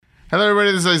Hello,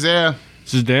 everybody. This is Isaiah.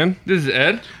 This is Dan. This is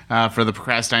Ed. For the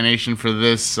procrast-i-nation for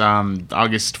this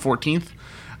August 14th.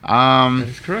 That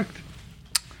is correct.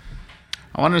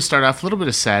 I wanted to start off a little bit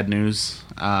of sad news.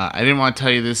 I didn't want to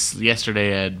tell you this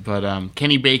yesterday, Ed, but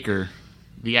Kenny Baker,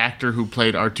 the actor who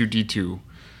played R2-D2,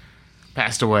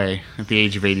 passed away at the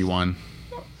age of 81.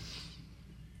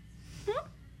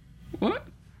 What?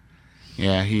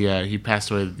 Yeah, he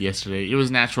passed away yesterday. It was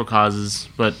natural causes,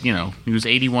 but he was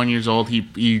 81 years old. He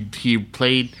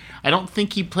played. I don't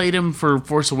think he played him for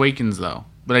Force Awakens though,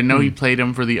 but I know he played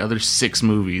him for the other 6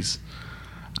 movies.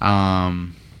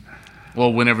 Well,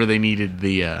 whenever they needed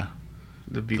the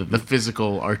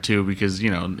physical R2, because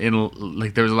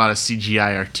there was a lot of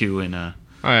CGI R2 in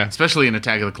especially in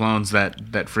Attack of the Clones, that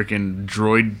freaking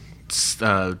droid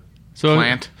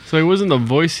plant. So he wasn't the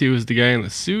voice; he was the guy in the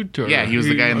suit. Or? Yeah, he was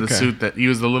the guy in the suit. That he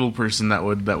was the little person that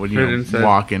would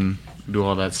walk and do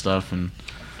all that stuff and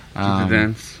the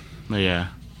dance. Yeah,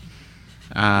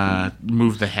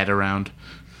 move the head around.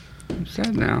 I'm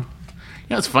sad now.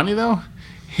 It's funny though.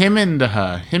 Him and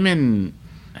I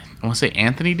want to say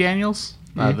Anthony Daniels,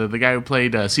 the guy who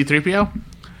played C-3PO.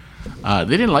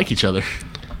 They didn't like each other.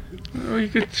 Oh, you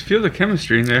could feel the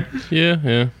chemistry in there.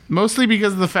 Yeah. Mostly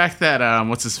because of the fact that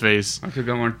what's his face? I could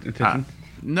got more attention.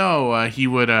 He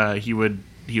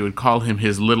would call him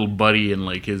his little buddy and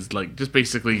just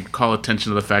basically call attention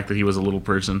to the fact that he was a little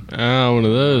person. Oh, one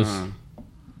of those. I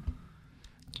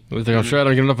was like, I'm sure I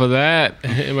don't get enough of that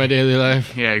in my daily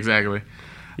life. Yeah, exactly.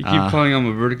 You keep calling him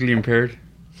a vertically impaired.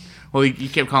 Well, he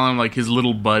kept calling him his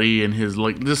little buddy and his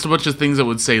just a bunch of things that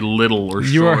would say little or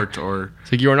short or.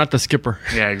 It's like you are not the skipper.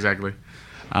 Yeah, exactly.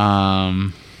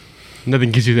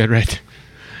 Nothing gives you that right.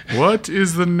 What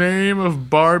is the name of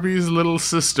Barbie's little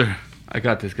sister? I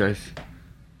got this, guys.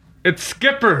 It's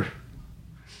Skipper.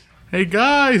 Hey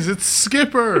guys, it's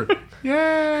Skipper.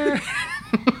 Yay!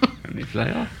 And they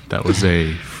fly off. That was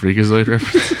a Freakazoid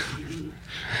reference.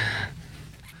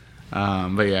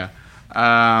 But yeah.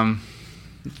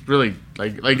 Really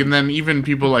and then even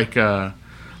people like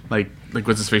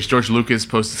what's his face, George Lucas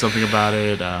posted something about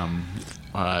it.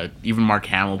 Even Mark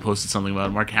Hamill posted something about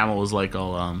it. Mark Hamill was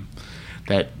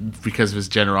that because of his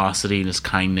generosity and his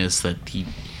kindness that he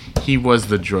was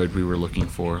the droid we were looking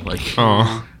for. And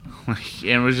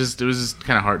it was just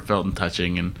kind of heartfelt and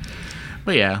touching.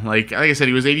 But yeah, like I said,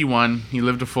 he was 81. He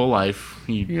lived a full life.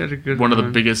 He had a good one of the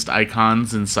biggest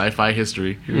icons in sci-fi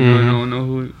history. No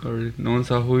one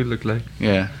saw who he looked like.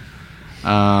 Yeah.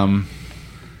 But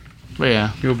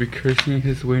yeah. He'll be cursing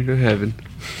his way to heaven.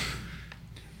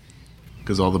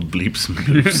 Because all the bleeps and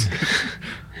bloops.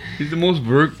 He's the most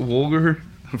vulgar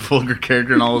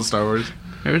character in all of Star Wars.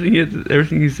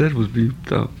 Everything he said was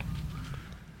beeped up.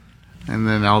 And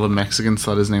then all the Mexicans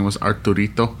thought his name was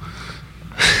Arturito.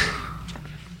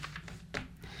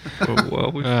 We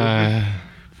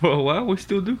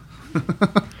still do.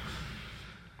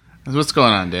 What's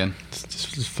going on, Dan?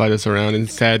 Just fight us around in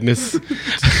sadness.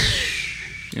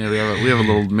 Yeah, we have a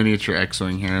little miniature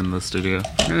X-wing here in the studio.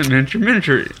 Yeah, miniature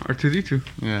R2-D2.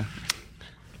 Yeah.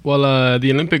 Well,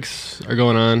 the Olympics are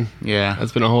going on. Yeah,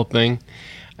 that's been a whole thing.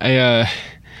 It's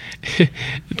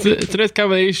a nice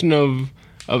combination of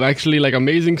actually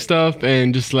amazing stuff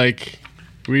and just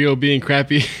Rio being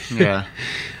crappy. Yeah.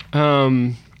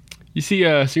 You see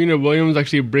Serena Williams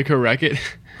actually break her racket.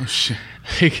 Oh shit!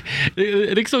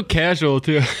 It looks so casual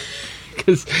too,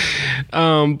 because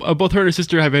both her and her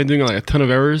sister have been doing a ton of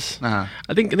errors. Uh-huh.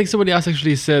 I think somebody else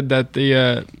actually said that they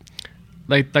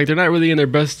they're not really in their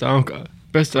best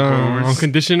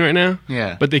condition right now.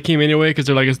 Yeah. But they came anyway because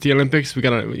they're it's the Olympics. We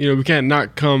gotta we can't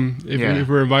not come if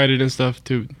we're invited and stuff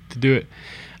to do it.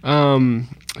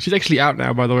 She's actually out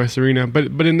now, by the way, Serena.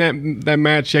 But in that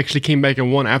match, she actually came back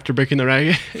and won after breaking the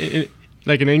racket,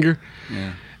 in anger.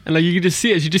 Yeah. And you could just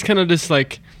see it. She just kind of just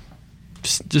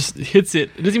hits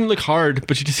it. It doesn't even look hard,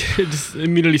 but she just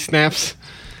immediately snaps.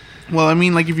 Well, I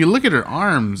mean, if you look at her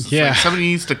arms, it's somebody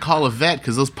needs to call a vet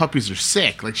because those puppies are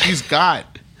sick. She's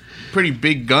got pretty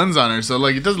big guns on her, so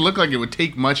it doesn't look like it would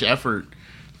take much effort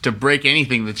to break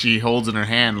anything that she holds in her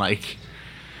hand.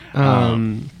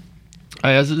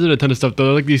 I also did a ton of stuff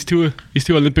though. These two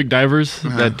Olympic divers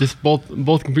that just both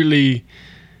completely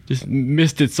just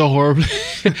missed it so horribly.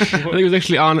 I think it was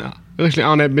actually on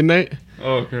at midnight.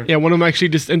 Oh, okay. Yeah, one of them actually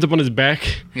just ends up on his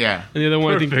back. Yeah. And the other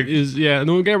one I think is and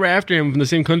the one guy right after him from the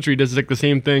same country does the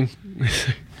same thing.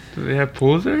 Do they have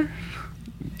pools there?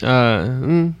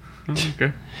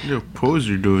 Okay. Yeah,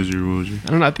 poser dozer wozer. I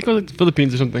don't know. I think it was the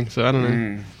Philippines or something. So I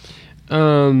don't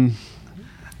know.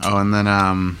 Oh, and then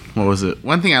what was it?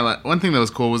 One thing that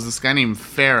was cool was this guy named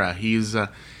Farah.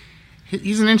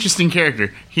 He's an interesting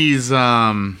character. He's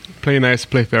Play nice,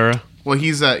 play Farah. well,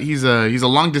 he's a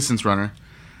long distance runner.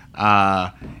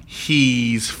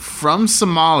 He's from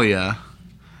Somalia,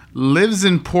 lives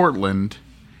in Portland,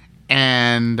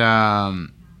 and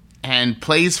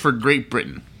plays for Great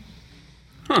Britain.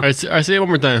 I say it one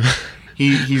more time.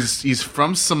 He's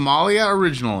from Somalia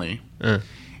originally.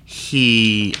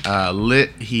 He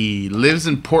lives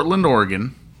in Portland,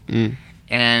 Oregon,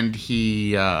 and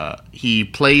he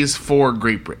plays for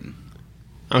Great Britain.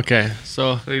 Okay,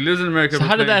 so he lives in America.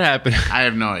 how did that happen? I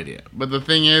have no idea, but the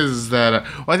thing is that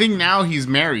I think now he's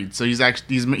married, so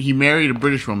he married a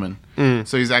British woman,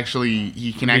 so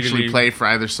he can actually play for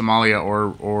either Somalia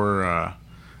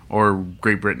or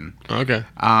Great Britain. Okay.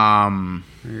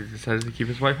 He decided to keep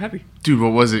his wife happy. Dude,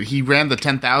 what was it? He ran the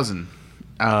 10,000,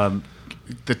 the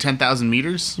 10,000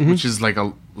 meters, which is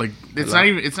it's not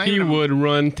even. He would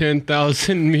run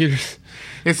 10,000 meters.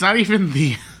 It's not even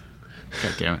the.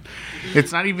 God damn it!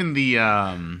 It's not even the.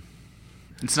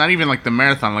 It's not even like the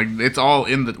marathon. Like it's all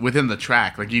within the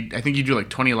track. Like I think you do like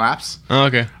 20 laps. Oh,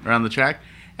 okay. Around the track.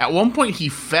 At one point, he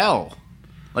fell.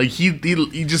 Like he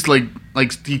just like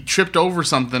he tripped over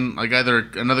something, like either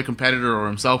another competitor or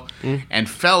himself, and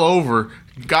fell over.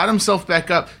 Got himself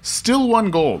back up. Still won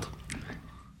gold.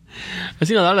 I've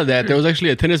seen a lot of that. There was actually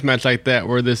a tennis match like that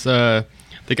where the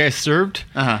guy served,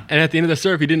 and at the end of the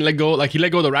serve, he didn't let go. Like he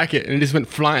let go of the racket, and it just went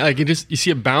flying. Like you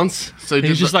see a bounce. So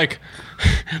he's just like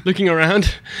looking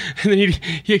around, and then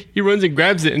he runs and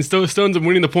grabs it, and stones him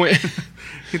winning the point.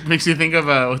 It makes you think of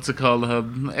what's it called?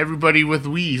 Everybody with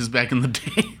Wii's back in the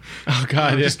day. Oh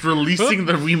God! Yeah. Just releasing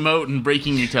the remote and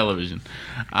breaking your television.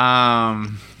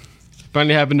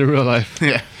 Finally happened in real life.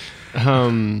 Yeah.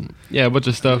 Yeah, a bunch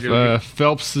of stuff.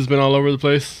 Phelps has been all over the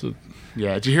place.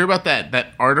 Yeah, did you hear about that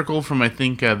article from I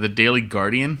think the Daily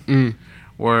Guardian,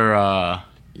 where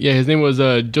yeah, his name was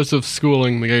Joseph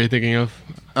Schooling, the guy you're thinking of.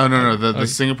 Oh no, the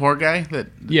Singapore guy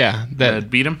that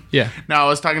beat him. Yeah, no, I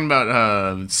was talking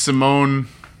about Simone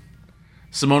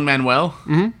Manuel.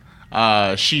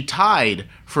 Mm-hmm. She tied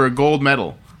for a gold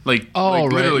medal,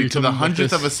 literally to the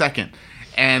 100th of a second.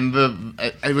 And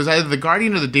it was either the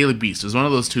Guardian or the Daily Beast. It was one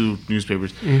of those two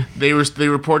newspapers. They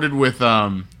reported with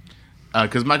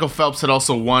because Michael Phelps had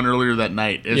also won earlier that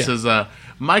night. It says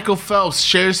Michael Phelps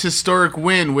shares historic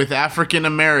win with African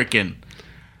American.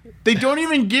 They don't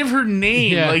even give her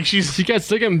name. Yeah. Like she got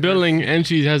second billing and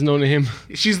she has no name.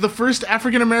 She's the first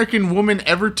African American woman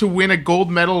ever to win a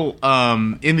gold medal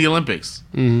in the Olympics.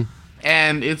 Mm-hmm.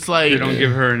 And it's like they don't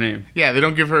give her a name. Yeah, they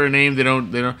don't give her a name. They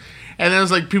don't. And then it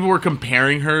was like people were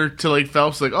comparing her to like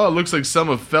Phelps, like, oh, it looks like some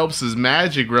of Phelps's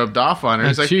magic rubbed off on her.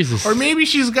 It's like, Jesus. Or maybe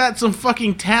she's got some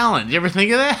fucking talent. You ever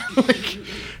think of that?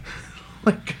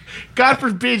 like, God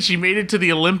forbid she made it to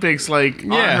the Olympics on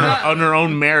her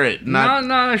own merit. Not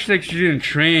actually like she didn't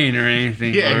train or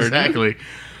anything. Yeah, exactly.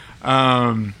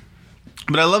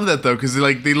 But I love that though, because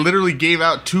they literally gave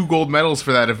out 2 gold medals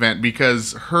for that event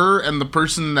because her and the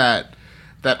person that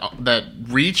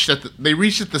reached they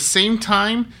reached at the same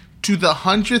time to the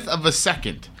 100th of a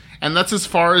second, and that's as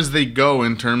far as they go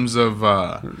in terms of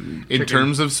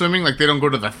swimming. Like they don't go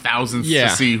to the thousandths to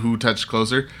see who touched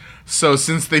closer. So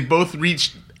since they both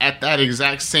reached at that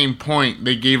exact same point,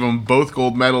 they gave them both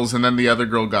gold medals, and then the other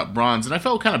girl got bronze. And I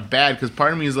felt kind of bad because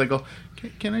part of me is like, oh,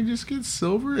 can I just get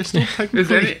silver? I still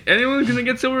technically. Is anyone gonna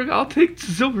get silver? I'll take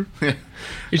silver. Yeah.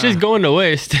 It's just going to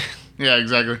waste. Yeah,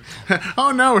 exactly.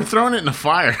 Oh no, we're throwing it in the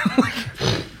fire.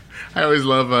 I always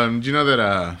love. Do you know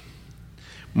that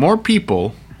more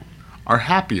people are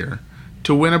happier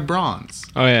to win a bronze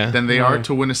than they are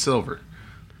to win a silver?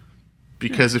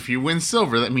 Because if you win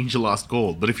silver, that means you lost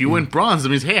gold. But if you win bronze, that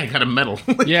means, hey, I got a medal.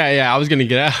 I was gonna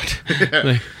get out.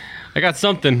 Yeah. I got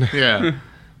something. Yeah.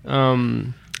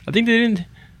 I think they didn't.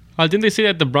 Didn't they say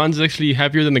that the bronze is actually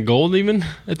happier than the gold? Even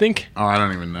I think. Oh, I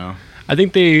don't even know. I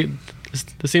think the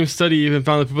same study even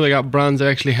found that people that got bronze are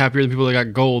actually happier than people that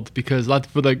got gold, because a lot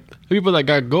of people that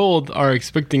got gold are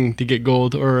expecting to get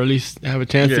gold, or at least have a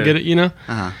chance to get it,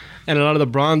 Uh-huh. And a lot of the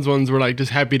bronze ones were like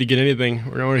just happy to get anything,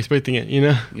 or weren't expecting it,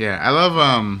 Yeah, I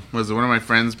love. Was it one of my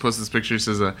friends posted this picture?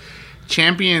 Says,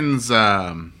 champions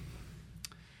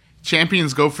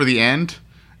go for the end.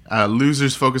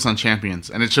 Losers focus on champions.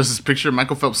 And it's just this picture of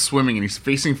Michael Phelps swimming, and he's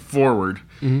facing forward,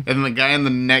 and then the guy in the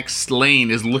next lane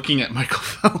is looking at Michael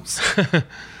Phelps. To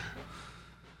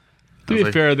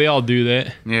be fair, they all do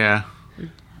that. Yeah.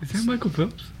 Is that Michael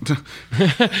Phelps?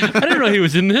 I didn't know he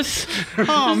was in this.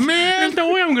 Oh man, there's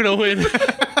no way I'm gonna win.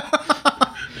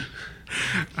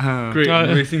 Great,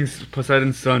 racing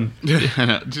Poseidon's son. I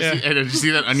know. Did you see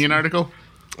that Onion article?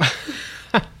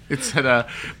 It said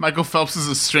Michael Phelps'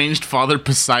 estranged father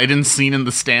Poseidon seen in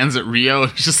the stands at Rio.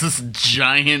 It's just this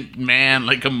giant man,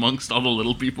 like amongst all the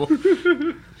little people.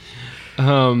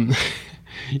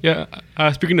 Yeah.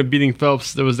 Speaking of beating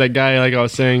Phelps, there was that guy, like I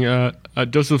was saying,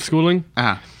 Joseph Schooling.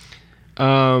 Yeah,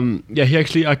 he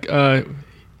actually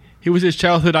he was his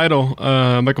childhood idol.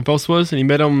 Michael Phelps was, and he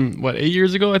met him 8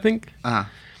 years ago, I think.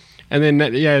 And then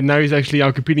now he's actually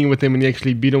out competing with him, and he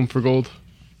actually beat him for gold.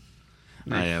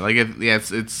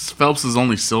 Nice. It's Phelps'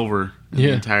 only silver in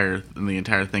the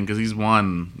entire thing because he's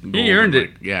won gold. He earned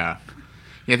it. Yeah,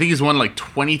 I think he's won like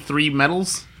 23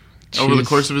 medals over the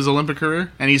course of his Olympic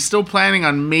career, and he's still planning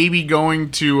on maybe going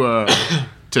to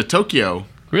Tokyo.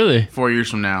 Really? 4 years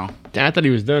from now. I thought he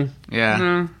was done.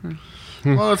 Yeah.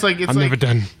 Well, I'm never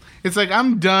done. It's like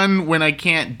I'm done when I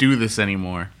can't do this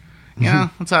anymore. Yeah,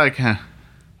 that's how I kind of.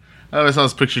 I always saw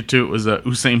this picture too. It was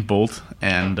Usain Bolt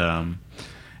and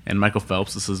Michael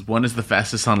Phelps. This is one is the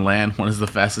fastest on land, one is the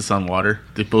fastest on water.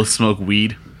 They both smoke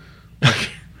weed.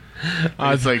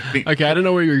 It's like okay, I don't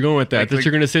know where you're going with that. That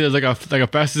you're gonna say there's like a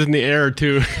fastest in the air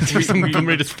too.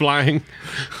 Somebody just flying.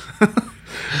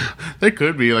 There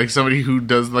could be like somebody who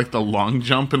does like the long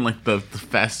jump and like the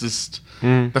fastest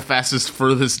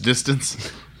furthest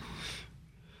distance.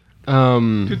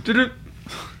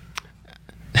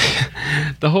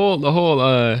 The whole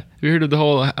have you heard of the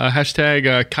whole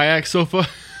hashtag kayak sofa?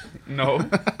 No.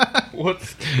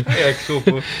 What's kayak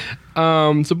sofa?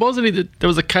 Supposedly there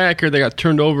was a kayaker that got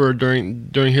turned over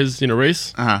during his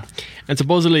race. And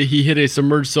supposedly he hit a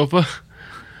submerged sofa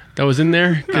that was in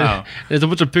there. There's a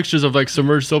bunch of pictures of like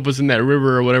submerged sofas in that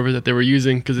river or whatever that they were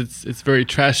using because it's very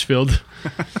trash filled.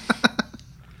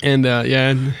 And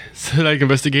so like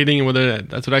investigating whether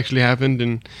that's what actually happened,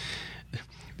 and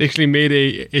they actually made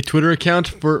a Twitter account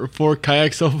for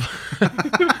kayak sofa.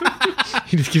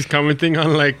 He just keeps commenting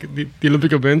on like the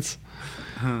Olympic events.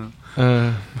 I'm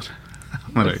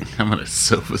gonna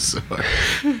sofa sore.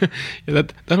 Yeah,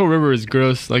 that whole river is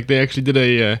gross. Like they actually did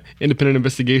a independent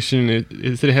investigation.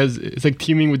 It said it's like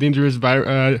teeming with dangerous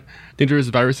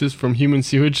viruses from human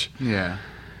sewage. Yeah.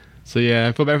 So yeah,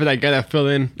 I feel bad for that guy that fell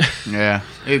in. Yeah,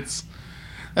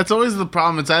 that's always the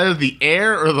problem. It's either the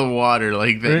air or the water.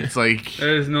 Like that, it's like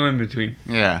There's no in between.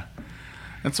 Yeah,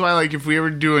 that's why like if we ever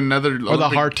do another or the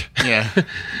heart. Yeah,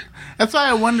 that's why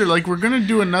I wonder. Like we're gonna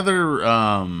do another.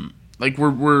 Like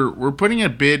we're putting a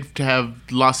bid to have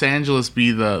Los Angeles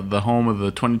be the home of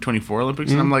the 2024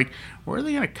 Olympics, and I'm like, where are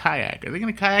they gonna kayak? Are they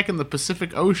gonna kayak in the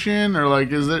Pacific Ocean, or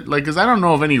like is it like? Because I don't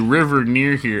know of any river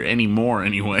near here anymore.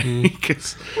 Anyway,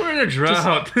 because we're in a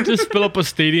drought. Just fill up a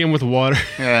stadium with water.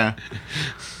 Yeah.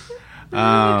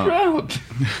 Drought.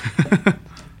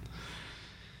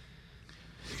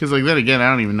 Because like then again, I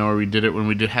don't even know where we did it when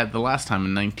we had the last time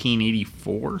in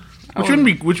 1984.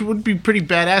 Which would be pretty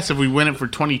badass if we win it for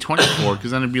 2024,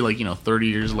 because then it'd be like 30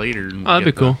 years later. And that'd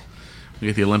be cool. We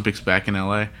get the Olympics back in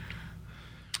LA.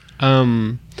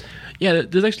 Yeah,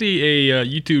 there's actually a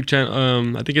YouTube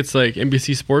channel. I think it's like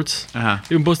NBC Sports. They've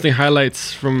been posting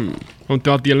highlights from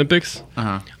throughout the Olympics.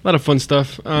 A lot of fun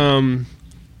stuff.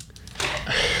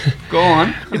 Go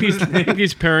on.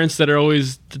 These parents that are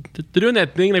always they're doing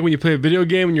that thing like when you play a video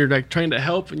game and you're like trying to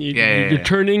help and you're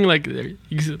turning like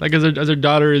as their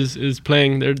daughter is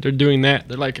playing, they're doing that.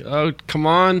 They're like, oh come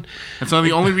on. That's one of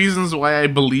the only reasons why I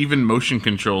believe in motion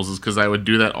controls is because I would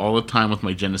do that all the time with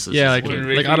my Genesis. Yeah,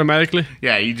 like automatically.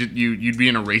 Yeah, you'd be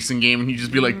in a racing game and you'd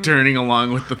just be like turning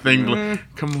along with the thing. Like,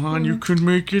 come on, you can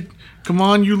make it. Come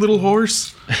on, you little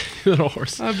horse. Little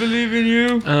horse. I believe in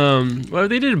you. Well, if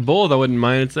they did both, I wouldn't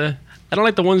mind. I don't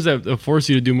like the ones that force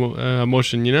you to do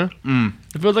motion, If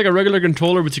it was like a regular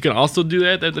controller, but you can also do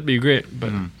that, that'd be great.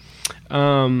 But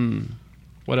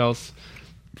what else?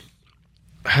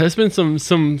 There's been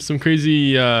some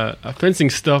crazy fencing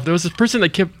stuff. There was this person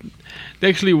that they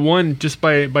actually won just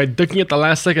by ducking at the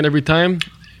last second every time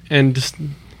and just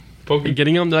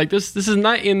getting them. They're like, this is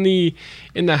not in the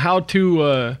how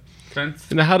to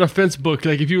fence. In the how to fence book.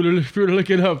 Like if you were to look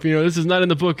it up, this is not in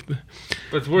the book.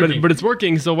 But it's working. But it's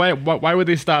working. So why would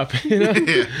they stop?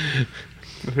 If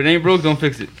it ain't broke, don't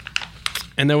fix it.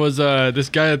 And there was this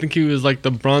guy. I think he was like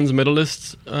the bronze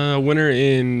medalist winner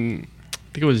in.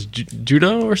 I think it was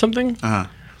judo or something.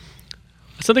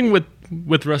 Something with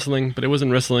wrestling, but it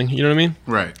wasn't wrestling. You know what I mean?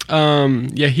 Right.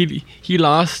 Yeah. He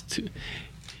lost.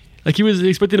 Like he was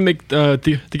expected to make to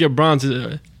get bronze,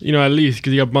 at least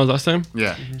because he got bronze last time.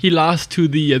 Yeah. He lost to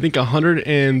the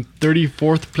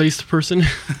 134th placed person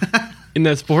in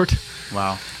that sport.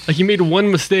 Wow. Like he made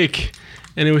one mistake,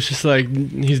 and it was just like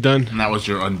he's done. And that was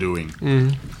your undoing.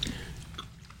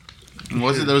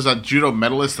 Was it there was a judo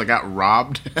medalist that got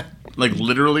robbed? Like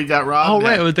literally got robbed? Oh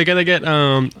right, it was the guy that got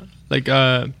like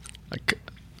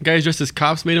guys dressed as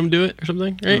cops made him do it or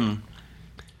something, right?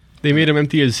 They made him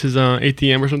empty his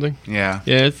ATM or something. Yeah.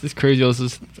 Yeah, it's crazy all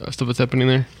this stuff that's happening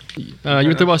there. You want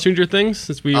to talk about Stranger Things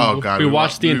since we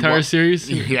watched the entire series?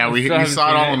 Yeah, we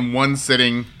saw it all in one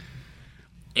sitting.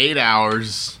 8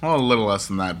 hours. Well, a little less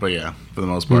than that, but yeah, for the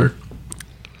most part.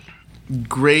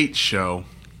 Great show.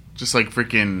 Just like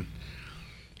freaking...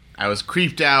 I was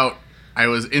creeped out. I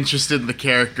was interested in the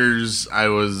characters.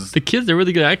 The kids are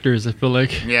really good actors, I feel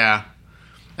like. Yeah.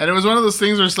 And it was one of those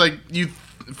things where it's like,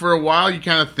 for a while, you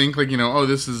kind of think, like, oh,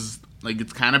 this is, like,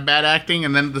 it's kind of bad acting.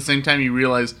 And then at the same time, you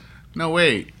realize, no,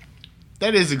 wait.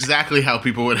 That is exactly how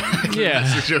people would act in that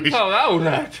situation. How that would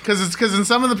act. Because in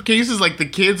some of the cases, like, the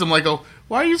kids, I'm like, oh,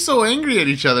 why are you so angry at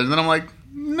each other? And then I'm like,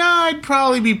 nah, I'd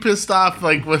probably be pissed off,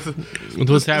 like, with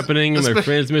what's happening and my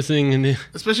friend's missing. And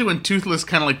especially when Toothless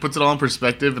kind of, like, puts it all in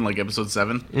perspective in, like, episode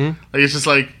 7. Like, it's just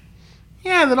like,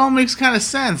 yeah, that all makes kind of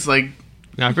sense. Like,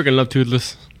 yeah, I freaking love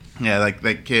Toothless. Yeah, like,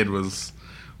 that kid was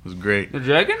great. The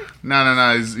dragon?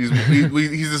 No.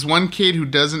 He's this one kid who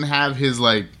doesn't have his,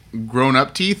 like,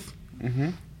 grown-up teeth.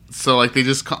 So, like, they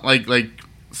just,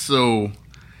 so...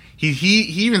 He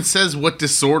even says what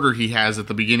disorder he has at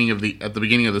the beginning of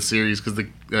the series because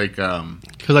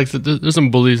there's some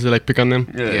bullies that like pick on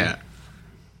them. Yeah.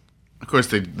 Of course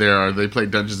they play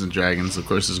Dungeons and Dragons. Of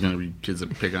course there's going to be kids that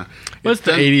pick on. Well, it's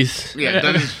the 80s. Yeah,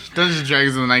 Dungeons and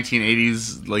Dragons in the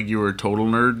 1980s, like you were a total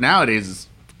nerd. Nowadays it's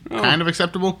kind of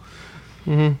acceptable.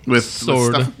 With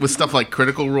stuff like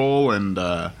Critical Role and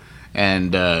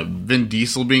Vin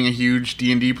Diesel being a huge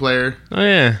D&D player. Oh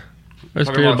yeah. I was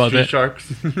curious about that.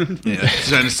 Sharks. Yeah,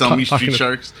 trying to sell me Street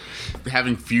Sharks.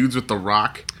 Having feuds with The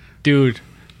Rock. Dude,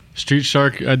 Street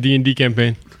Shark D&D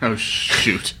campaign. Oh,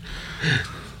 shoot.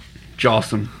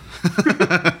 Jawsome.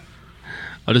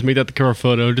 I'll just make that the cover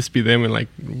photo. It'll just be them in, like,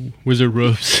 wizard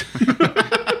robes.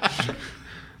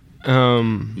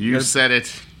 You said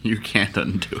it. You can't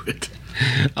undo it.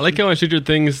 I like how on Stranger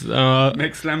Things,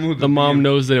 the mom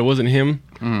knows that it wasn't him.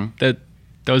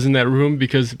 That was in that room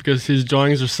because his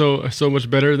drawings are so much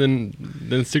better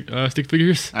than stick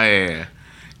figures. Oh yeah.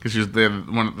 Because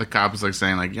one of the cops like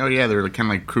saying like, oh yeah, they're like, kind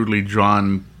of like crudely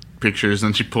drawn pictures,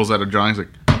 and she pulls out a drawing. He's like,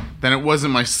 then it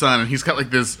wasn't my son, and he's got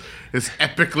like this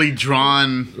epically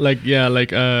drawn like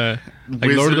Lord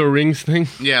of the Rings thing.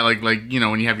 Yeah, like when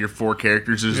you have your 4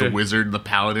 characters, there's the wizard, the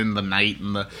paladin, the knight,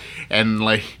 and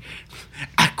like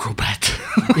Acrobat.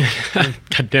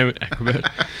 God damn it, Acrobat.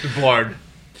 The bard.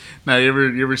 Now,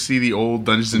 you ever see the old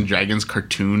Dungeons and Dragons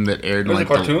cartoon that aired? Was it a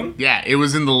cartoon? Yeah, it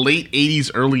was in the late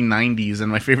 80s, early 90s,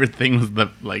 and my favorite thing was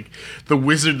the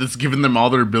wizard that's given them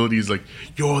all their abilities. Like,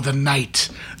 you're the knight,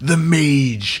 the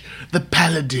mage, the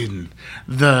paladin,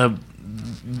 and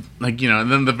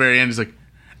then the very end is like,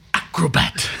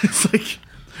 Acrobat. It's like,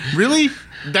 really?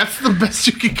 That's the best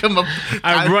you can come up with?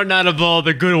 I've run out of all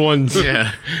the good ones.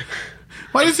 Yeah.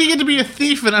 Why does he get to be a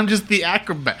thief and I'm just the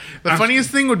acrobat? The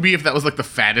funniest thing would be if that was like the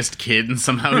fattest kid and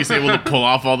somehow he's able to pull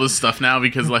off all this stuff now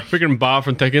because like... Freaking Bob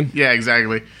from Tekken. Yeah,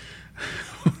 exactly.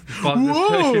 Bob from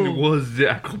Tekken was the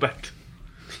acrobat.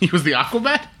 He was the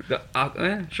Acrobat?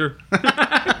 Yeah, sure.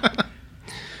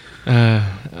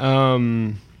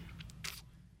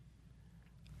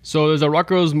 So there's a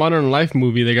Rocko's Modern Life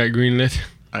movie they got greenlit.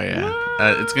 Oh yeah.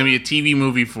 It's going to be a TV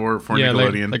movie for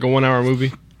Nickelodeon. Like a 1-hour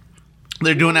movie.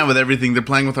 They're doing that with everything. They're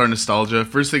playing with our nostalgia.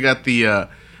 First, they got the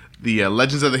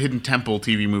Legends of the Hidden Temple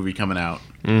TV movie coming out.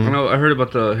 I heard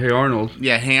about the Hey Arnold.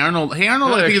 Yeah, Hey Arnold. Hey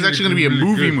Arnold, I think is actually going to be a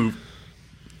movie.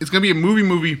 It's going to be a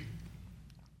movie.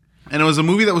 And it was a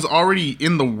movie that was already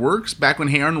in the works back when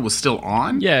Hey Arnold was still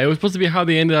on. Yeah, it was supposed to be how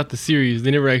they ended out the series.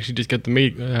 They never actually just got the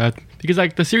make because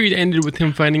like the series ended with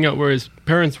him finding out where his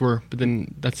parents were. But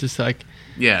then that's just like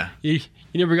You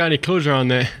never got any closure on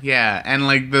that. Yeah, and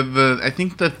like I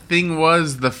think the thing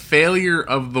was the failure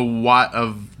of the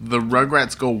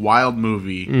Rugrats Go Wild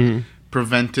movie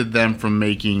prevented them from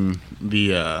making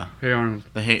the Hey Arnold,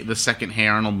 the second Hey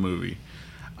Arnold movie.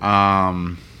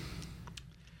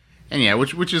 And yeah,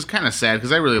 which is kind of sad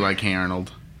because I really like Hey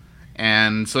Arnold.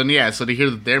 And so to hear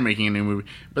that they're making a new movie,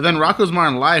 but then Rocko's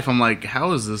Modern Life, I'm like,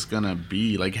 how is this gonna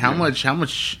be? Like, how much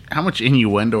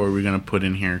innuendo are we gonna put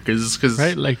in here? Because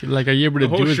right, like are you able to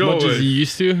do as much as you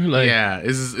used to? Like, yeah,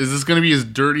 is this gonna be as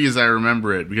dirty as I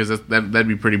remember it? Because that'd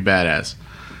be pretty badass.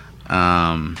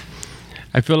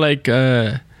 I feel like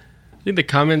I think the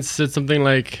comments said something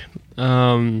like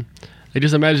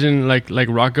just imagine like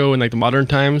Rocko in like the modern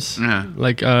times,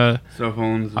 like cell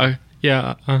phones. I'm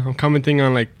commenting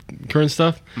on like current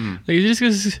stuff. Like, is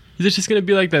it just gonna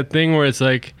be like that thing where it's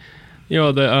like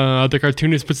the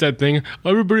cartoonist puts that thing.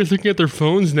 Everybody's looking at their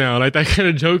phones now, like that kind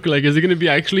of joke. Like, is it gonna be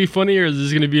actually funny, or is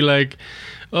this gonna be like,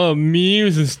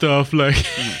 memes and stuff? Like,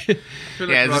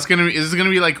 yeah, is this gonna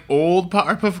be like old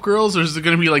Powerpuff Girls, or is it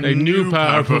gonna be like new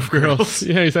Powerpuff Girls?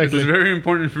 Yeah, exactly. This is very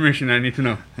important information I need to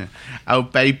know. Oh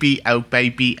baby, oh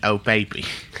baby, oh baby.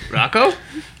 Rocco?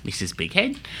 Mrs.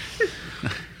 Bighead?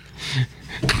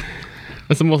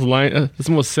 That's the most line. That's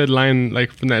the most said line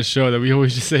like from that show that we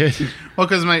always just say it.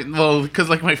 Because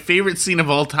my favorite scene of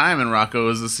all time in Rocco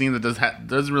is the scene that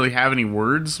doesn't really have any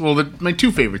words. Well, my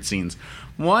two favorite scenes.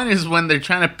 One is when they're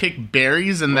trying to pick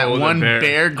berries and that one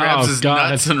bear grabs his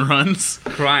nuts and runs.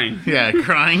 Crying. Yeah,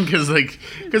 crying because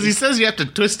he says you have to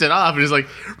twist it off and he's like,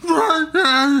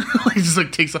 he just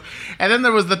like takes off. And then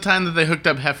there was the time that they hooked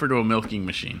up Heifer to a milking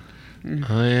machine.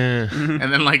 Oh yeah.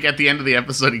 And then like at the end of the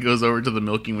episode he goes over to the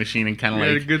milking machine and kind of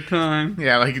had a good time.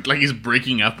 Yeah, like he's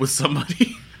breaking up with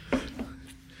somebody.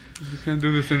 You can't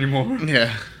do this anymore.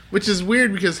 Yeah. Which is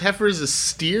weird because Heifer is a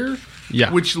steer.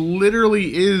 Yeah. Which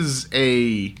literally is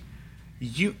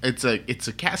it's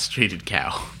a castrated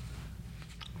cow.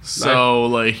 So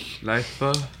life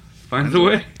finds a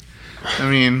way. I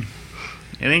mean,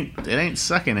 it ain't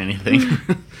sucking anything.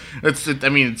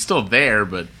 It's still there,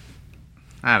 but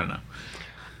I don't know.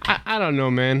 I don't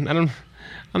know, man. I'm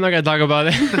not gonna talk about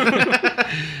it.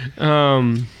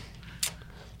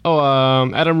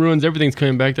 Adam Ruins Everything's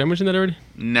coming back. Did I mention that already?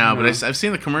 No, but I've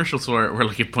seen the commercials where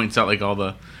like it points out like all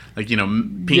the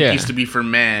pink used to be for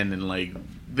men and like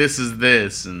this is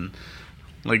this and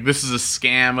like this is a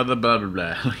scam of the blah blah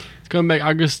blah. It's coming back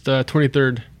August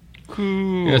 23rd.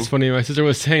 Cool. Yeah, it's funny. My sister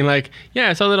was saying like, yeah,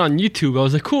 I saw that on YouTube. I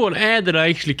was like, cool, an ad that I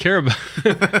actually care about.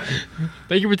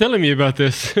 Thank you for telling me about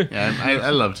this. Yeah, I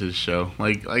loved his show.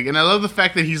 Like, and I love the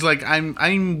fact that he's like,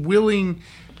 I'm willing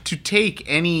to take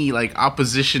any like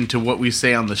opposition to what we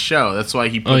say on the show. That's why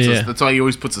he puts that's why he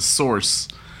always puts a source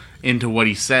into what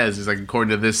he says. He's like, according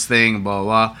to this thing, blah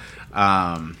blah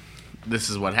blah. This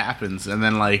is what happens, and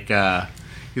then like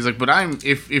he's like, but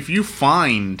if you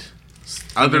find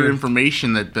other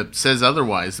information that says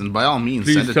otherwise, then by all means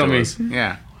please send it tell to me. us.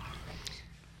 Yeah.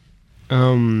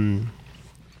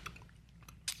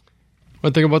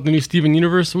 What think about the new Steven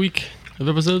Universe week of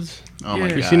episodes? Oh my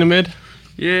god. You seen them, Ed?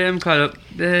 Yeah, I'm caught up.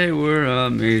 They were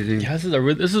amazing. Yeah, this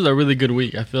is a really good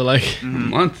week. I feel like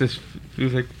Month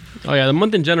feels like. Oh yeah, the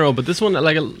month in general, but this one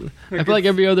I feel like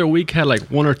every other week had like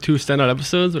one or two standout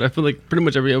episodes, but I feel like pretty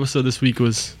much every episode this week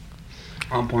was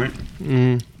On point.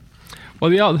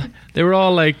 Well, they were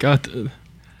all like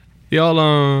they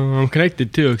all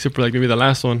connected too, except for like maybe the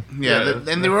last one. Yeah,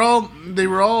 and they were all.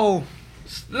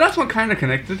 The last one kind of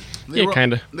connected.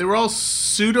 Kind of. They were all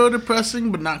pseudo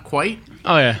depressing, but not quite.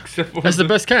 Oh yeah, that's the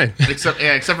best kind. Except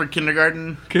for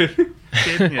kindergarten kid.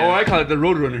 Yeah. Oh, I call it the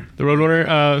Roadrunner. The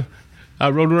Roadrunner.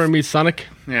 Roadrunner meets Sonic.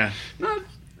 Yeah. Not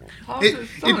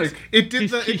Sonic. It did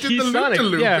the loop to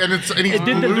loop, yeah. and he's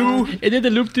blue. It did the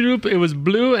loop to loop. It was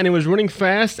blue, and it was running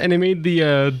fast, and it made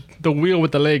the wheel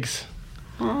with the legs.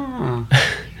 Oh,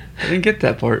 I didn't get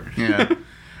that part. Yeah.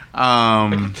 I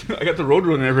got the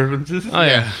Roadrunner references. Oh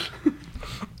yeah.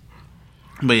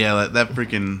 But yeah, that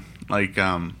freaking like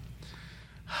I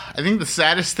think the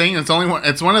saddest thing. It's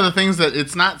one of the things that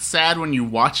it's not sad when you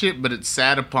watch it, but it's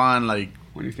sad upon like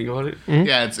when you think about it. Mm-hmm.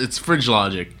 Yeah, it's fridge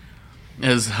logic.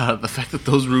 Is the fact that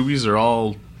those rubies are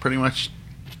all pretty much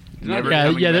never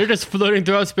coming back. They're just floating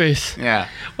throughout space. Yeah.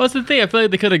 Well, that's the thing. I feel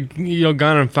like they could have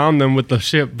gone and found them with the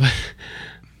ship,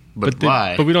 but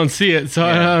why? But we don't see it, so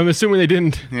Yeah. I'm assuming they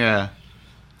didn't. Yeah.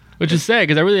 Which is sad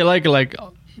because I really like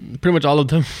pretty much all of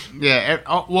them. Yeah.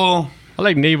 Well, I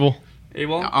like naval.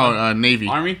 AWOL? Navy.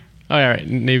 Army? Oh yeah, right,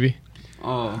 Navy.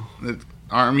 Oh.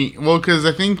 Army. Well, because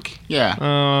I think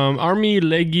Army,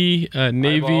 Leggy,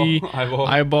 Navy,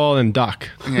 Eyeball, and Doc.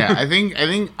 Yeah, I think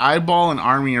Eyeball and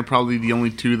Army are probably the only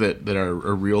two that are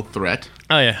a real threat,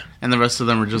 Oh yeah. and the rest of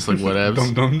them are just like whatevs.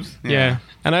 Dum-dums. Yeah.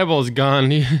 And Eyeball's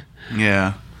gone.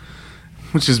 Yeah.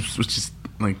 Which is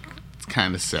like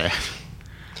kind of sad.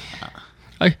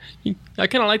 I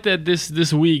kind of like that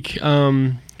this week.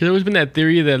 There's always been that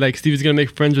theory that like Steve is gonna make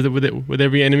friends with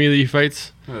every enemy that he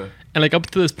fights. And like up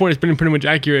to this point, it's been pretty much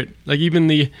accurate. Like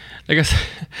even I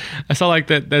saw like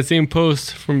that same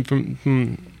post from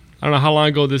I don't know how long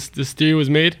ago this theory was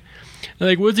made. And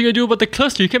like, what's he gonna do about the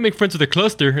cluster? You can't make friends with the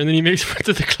cluster, and then he makes friends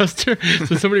with the cluster.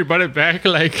 So somebody brought it back.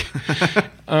 Like,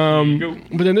 but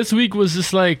then this week was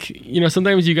just like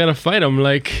sometimes you gotta fight them.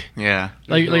 Like, Yeah.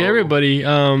 like everybody.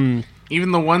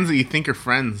 Even the ones that you think are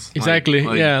friends. Exactly,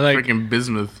 Like yeah, like- freaking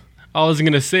Bismuth. I wasn't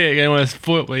gonna say it. I didn't want to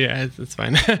spoil it, but yeah, it's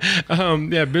fine.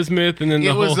 Yeah, Bismuth, and then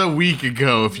It was a week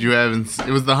ago. If you haven't,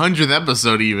 it was the 100th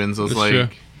episode even. So it's That's like, true.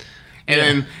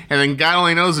 And then God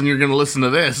only knows when you're going to listen to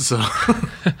this. So.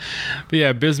 But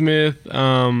yeah, Bismuth,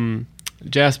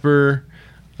 Jasper,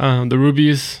 the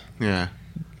Rubies. Yeah.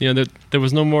 There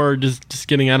was no more just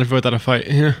getting out of it without a fight.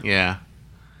 Yeah.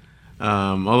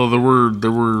 Although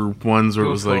there were ones where it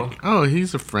was like, oh,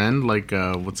 he's a friend. Like,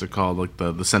 what's it called? Like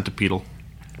the centipedal.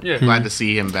 Yeah. Glad to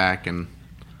see him back. And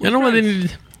I don't know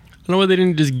why they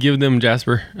didn't just give them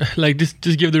Jasper. Like, just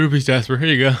give the Rubies Jasper. Here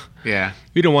you go. Yeah.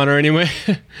 We don't want her anyway.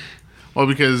 Well,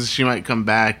 because she might come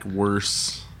back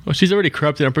worse. Well, she's already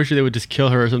corrupted. I'm pretty sure they would just kill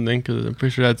her or something, because I'm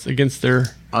pretty sure that's against their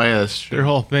that's true. Their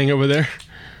whole thing over there.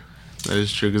 That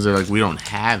is true, because they're like, we don't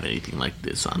have anything like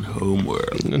this on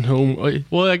Homeworld.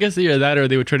 Well, I guess either that or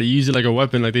they would try to use it like a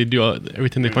weapon, like they do every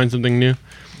time they find something new.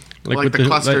 Like with the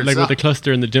cluster like with the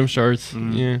cluster and the gem shards.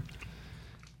 Yeah.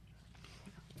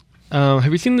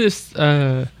 Have you seen this?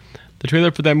 The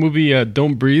trailer for that movie,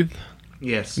 Don't Breathe?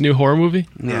 Yes. New horror movie.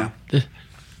 Yeah. Is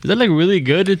that like really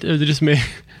good? Or is it just me?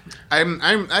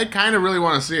 I kind of really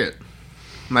want to see it.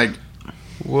 Like,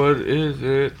 what is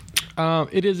it?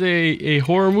 It is a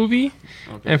horror movie,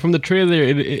 and from the trailer,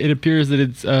 it appears that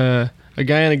it's a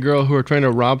guy and a girl who are trying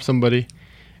to rob somebody,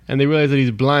 and they realize that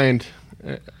he's blind,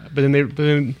 but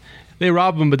then they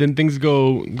rob him, but then things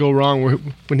go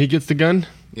wrong when he gets the gun.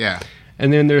 Yeah.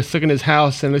 And then they're stuck in his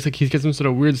house, and it looks like he's got some sort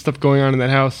of weird stuff going on in that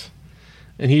house,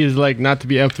 and he is like not to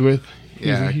be effed with.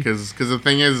 Yeah, because the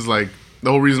thing is like the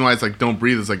whole reason why it's like don't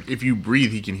breathe is like if you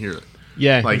breathe, he can hear it.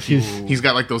 Yeah, like he's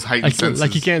got like those heightened senses.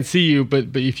 Like he can't see you, but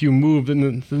if you move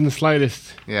in the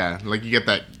slightest. Yeah, like you get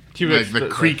that T-Rex, like the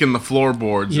creak in the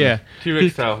floorboards. Yeah,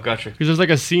 T-Rex style. Gotcha. Because there's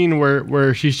like a scene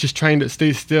where she's just trying to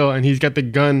stay still, and he's got the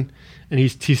gun, and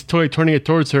he's totally turning it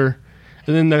towards her,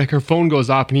 and then like her phone goes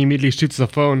off, and he immediately shoots the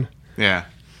phone. Yeah,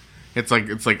 it's like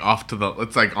off to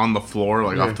the on the floor,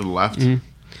 like off to the left. Mm-hmm.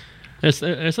 There's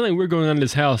something weird going on in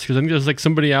this house, because I think there's like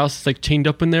somebody else like chained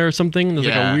up in there or something. There's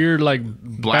like a weird like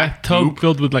black bathtub goop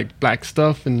filled with like black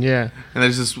stuff, and And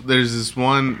there's this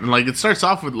one, like it starts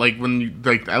off with like when you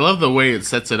like I love the way it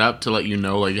sets it up to let you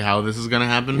know like how this is gonna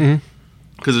happen,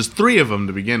 because there's 3 of them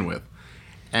to begin with,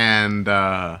 and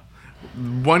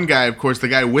one guy, of course, the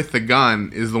guy with the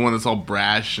gun is the one that's all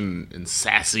brash and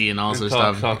sassy and all sorts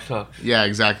of stuff. Talk. Yeah,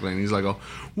 exactly. And he's like, "Oh,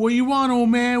 what you want, old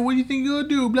man? What do you think you're gonna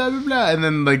do? Blah blah blah." And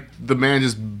then like the man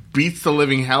just beats the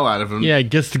living hell out of him. Yeah,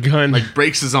 gets the gun. Like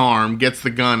breaks his arm, gets the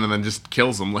gun, and then just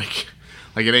kills him. Like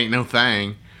it ain't no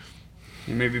thing.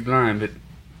 You may be blind, but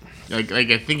like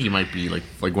I think he might be like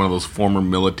one of those former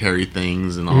military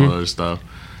things and all that other stuff.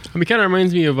 I mean, it kind of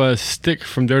reminds me of a Stick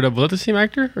from Daredevil. Is that the same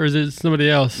actor, or is it somebody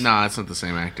else? Nah, it's not the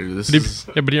same actor.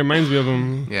 But he reminds me of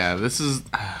him. Yeah, this is.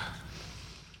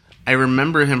 I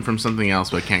remember him from something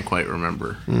else, but I can't quite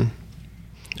remember.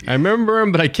 I remember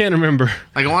him, but I can't remember.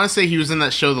 Like I want to say he was in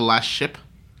that show, The Last Ship.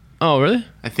 Oh, really?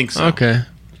 I think so. Okay.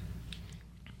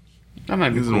 that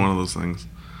might be He's in one of those things.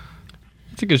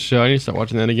 It's a good show. I need to start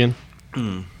watching that again.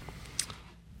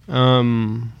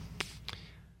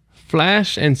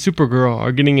 Flash and Supergirl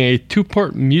are getting a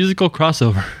 2-part musical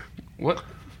crossover. What?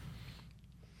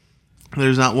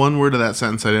 There's not one word of that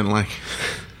sentence I didn't like.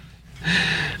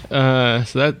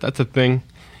 So that's a thing.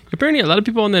 Apparently, a lot of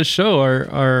people on that show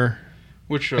are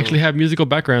Which show? actually have musical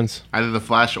backgrounds. Either The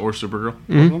Flash or Supergirl.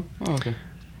 Mm-hmm. Oh, okay.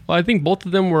 Well, I think both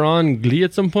of them were on Glee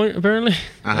at some point, apparently.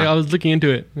 Uh-huh. Like, I was looking into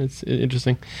it. It's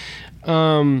interesting.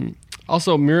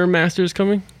 Also, Mirror Master is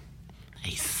coming.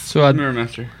 Nice. So Mirror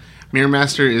Master. Mirror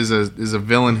Master is a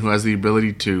villain who has the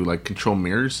ability to like control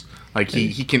mirrors. Like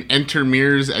he can enter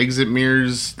mirrors, exit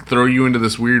mirrors, throw you into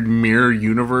this weird mirror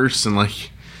universe, and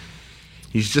like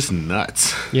he's just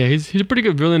nuts. yeah, he's a pretty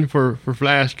good villain for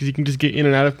Flash, because he can just get in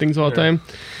and out of things all the time.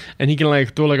 And he can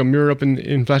like throw like a mirror up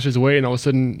in Flash's way, and all of a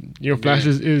sudden, Flash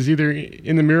is either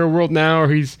in the mirror world now, or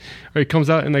he comes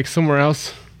out in like somewhere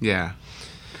else. Yeah.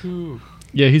 Cool.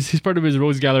 Yeah, he's part of his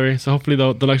rogues gallery, so hopefully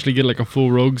they'll actually get like a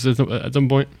full rogues at some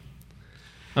point.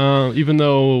 Even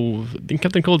though I think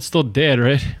Captain Cold's still dead,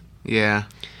 right? Yeah.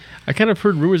 I kind of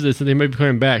heard rumors that they might be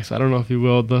coming back, so I don't know if he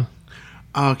will though.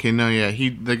 Oh, okay, no, yeah.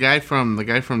 The guy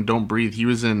from Don't Breathe, he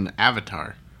was in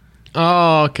Avatar.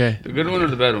 Oh, okay. The good one or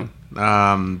the bad one?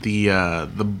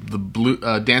 The blue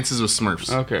Dances with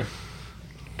Smurfs. Okay.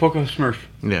 Polka Smurf.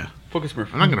 Yeah. Polka Smurf.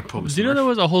 I'm not gonna poke. Do you know there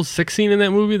was a whole sex scene in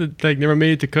that movie that like never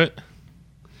made it to cut?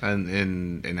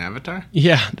 In Avatar?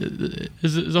 Yeah,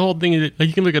 there's a whole thing. Like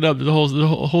you can look it up. There's a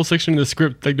whole section in the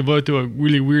script like devoted to a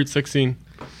really weird sex scene.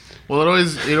 Well,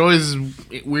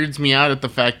 it weirds me out at the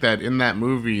fact that in that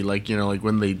movie, like like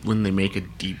when they make a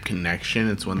deep connection,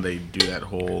 it's when they do that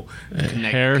whole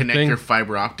connect thing? your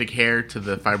fiber optic hair to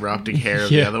the fiber optic hair of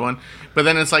the other one. But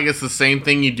then it's like it's the same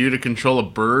thing you do to control a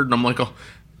bird, and I'm like, oh,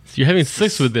 you're having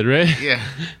sex with it, right? Yeah.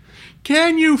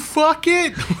 Can you fuck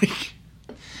it?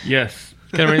 Yes.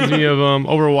 Kind of reminds me of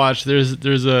Overwatch.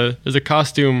 There's a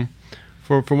costume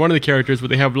for one of the characters where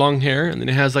they have long hair, and then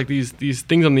it has like these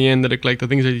things on the end that look like the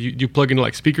things that you plug into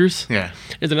like speakers. Yeah.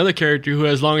 There's another character who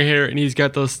has long hair, and he's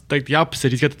got those like the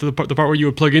opposite. He's got the part where you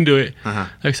would plug into it.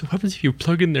 Like, so what happens if you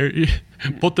plug in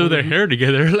both of their hair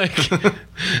together? Like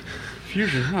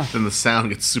Fusion, huh? Then the sound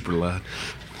gets super loud.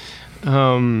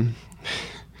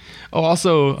 Oh,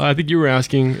 also, I think you were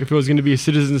asking if it was going to be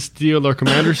Citizen Steel or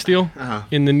Commander Steel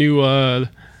in the new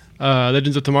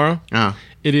Legends of Tomorrow.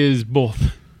 It is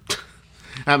both.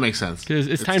 That makes sense. Because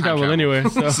it's time travel anyway.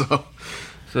 So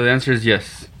the answer is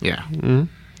yes. Yeah.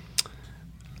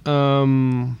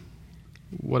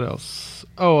 What else?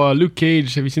 Oh, Luke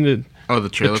Cage. Have you seen the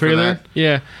trailer? For that?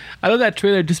 Yeah, I love that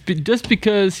trailer just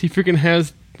because he freaking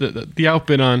has the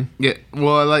outfit on. Yeah.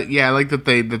 Well, I like that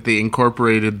they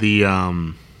incorporated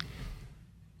the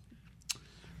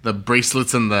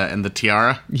bracelets and the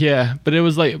tiara. Yeah, but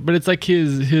it's like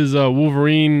his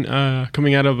Wolverine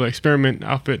coming out of an experiment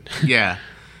outfit. Yeah.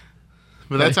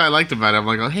 But that's what I liked about it. I'm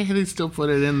like, oh, hey, they still put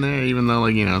it in there, even though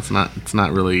it's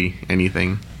not really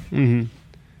anything. Mm-hmm.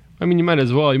 I mean, you might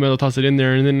as well toss it in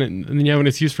there, and then you have an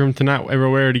excuse for him to not ever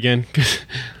wear it again, because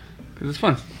it's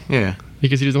fun. Yeah.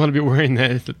 Because he doesn't want to be wearing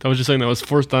that. That was just something that was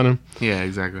forced on him. Yeah,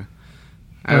 exactly.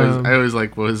 I always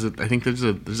like, what is it? I think there's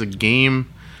a game.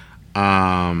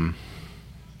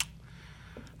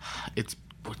 It's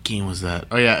what game was that?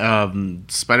 Oh yeah,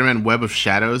 Spider-Man: Web of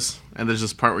Shadows. And there's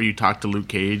this part where you talk to Luke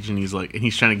Cage, and he's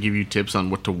trying to give you tips on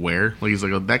what to wear. Like he's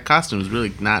like, oh, that costume is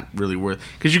really not really worth,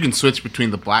 because you can switch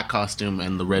between the black costume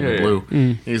and the red and blue.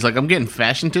 And he's like, I'm getting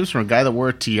fashion tips from a guy that wore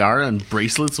a tiara and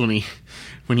bracelets when he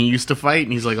used to fight,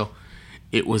 and he's like, oh,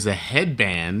 it was a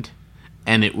headband,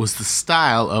 and it was the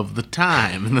style of the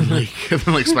time. And then like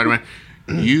Spider-Man,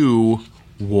 you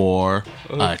wore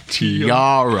a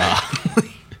tiara.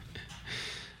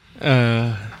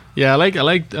 Yeah, I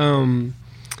liked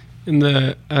in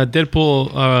the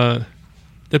Deadpool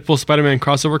Spider-Man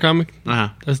crossover comic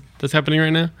that's happening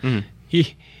right now.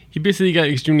 He basically got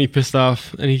extremely pissed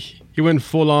off, and he went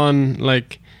full on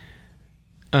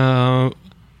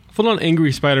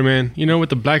angry Spider-Man, with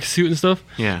the black suit and stuff.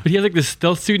 Yeah. But he has like this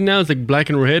stealth suit now. It's like black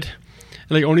and red.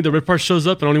 Like only the red part shows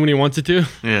up, and only when he wants it to.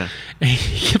 Yeah. And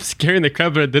he kept scaring the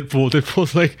crap out of Deadpool.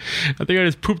 Deadpool's like, I think I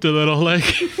just pooped a little. Like,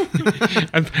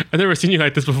 I've never seen you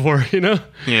like this before. Yeah.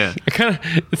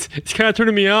 It's kind of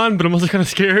turning me on, but I'm also kind of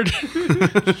scared.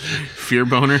 Fear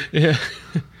boner. Yeah.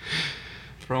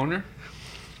 Croner.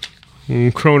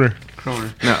 Croner.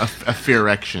 No, a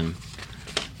fear-ection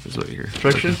is what you're.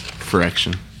 Friction.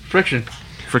 Friction.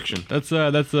 That's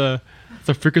a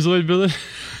Freakazoid villain.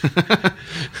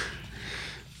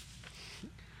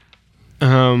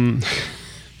 What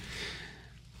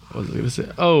was I gonna say?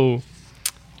 Oh,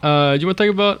 do you want to talk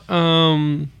about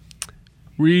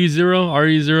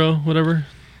RE0, whatever?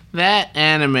 That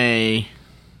anime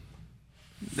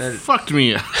fucked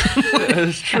me up. That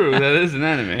is true. That is an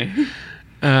anime.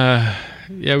 Yeah,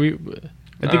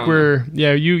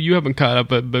 you haven't caught up,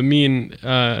 but me and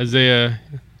Isaiah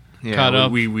caught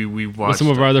up. We watched with some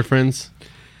of our other friends.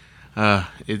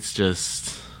 It's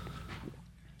just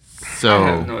I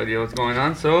have no idea what's going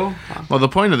on. So, well, the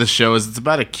point of the show is it's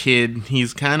about a kid.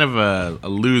 He's kind of a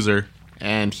loser,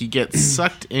 and he gets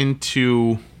sucked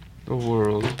into the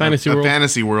world,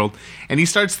 fantasy world, and he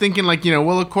starts thinking like,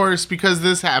 well, of course, because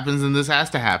this happens and this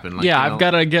has to happen. Like, I've got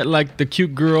to get like the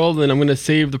cute girl, and I'm gonna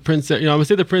save the princess. I'm gonna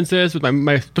save the princess with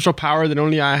my special power that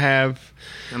only I have,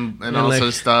 and all sort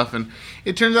of stuff. And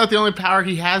it turns out the only power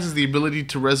he has is the ability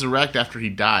to resurrect after he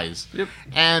dies. Yep.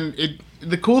 And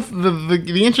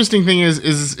the interesting thing is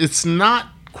it's not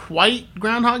quite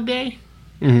Groundhog Day,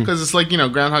 because it's like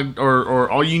Groundhog or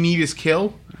all you need is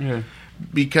kill. Yeah.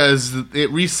 Because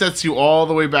it resets you all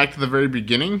the way back to the very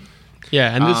beginning.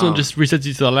 Yeah, and this one just resets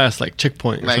you to the last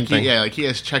checkpoint or something. He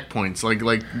has checkpoints. Like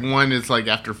one is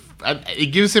after it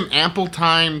gives him ample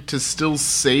time to still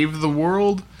save the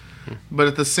world, but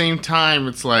at the same time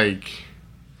it's like,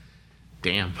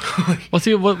 damn. Well,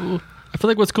 see, what I feel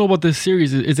like what's cool about this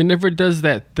series is it never does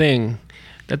that thing.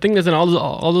 That thing that's in all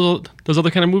those other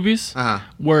kind of movies,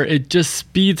 where it just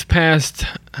speeds past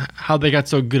how they got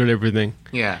so good at everything.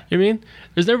 Yeah. You know what I mean?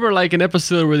 There's never an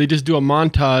episode where they just do a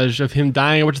montage of him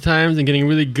dying a bunch of times and getting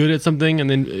really good at something and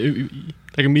then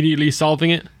immediately solving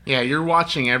it. Yeah, you're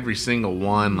watching every single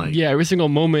one. Yeah, every single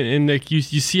moment, and you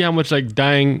see how much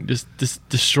dying just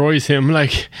destroys him.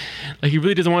 Like he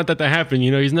really doesn't want that to happen.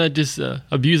 He's not just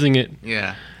abusing it.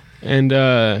 Yeah. And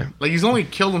like he's only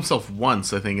killed himself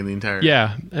once, I think, in the entire.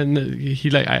 Yeah, and he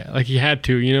he had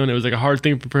to, you know, and it was like a hard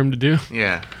thing for him to do.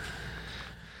 Yeah.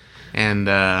 And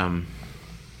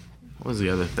what was the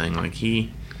other thing? Like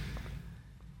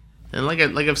and like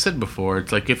I've said before,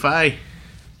 it's like if I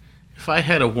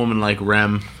had a woman like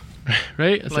Rem,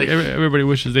 right? It's like everybody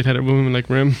wishes they'd had a woman like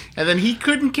Rem, and then he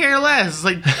couldn't care less. It's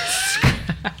like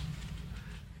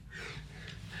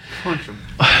punch him.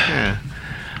 Yeah.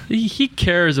 He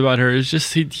cares about her. It's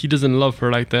just he doesn't love her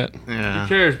like that. Yeah. He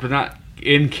cares, but not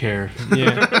in care.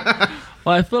 Yeah.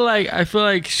 Well, I feel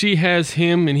like she has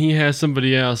him and he has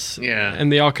somebody else. Yeah. And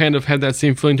they all kind of have that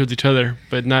same feeling towards each other,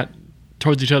 but not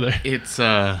towards each other. It's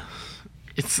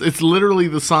literally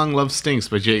the song "Love Stinks"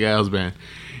 by Jay Giles Band.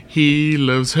 He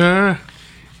loves her,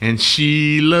 and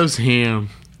she loves him,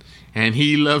 and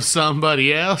he loves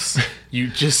somebody else. You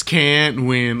just can't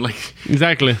win. Like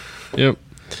exactly. Yep.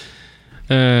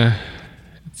 It's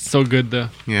so good though.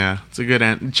 Yeah, it's a good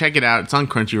end. Check it out. It's on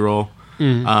Crunchyroll.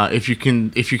 If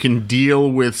you can deal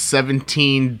with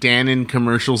 17 Dannon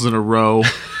commercials in a row,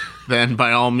 then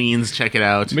by all means check it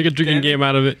out. Make a drinking game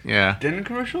out of it. Yeah. Dannon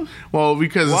commercials? Well,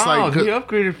 because it's like he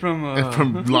upgraded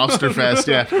from Lobster Fest.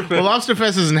 Yeah. Well, Lobster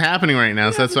Fest isn't happening right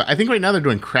now, so that's why I think right now they're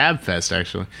doing Crab Fest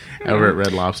actually over at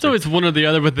Red Lobster. So it's one or the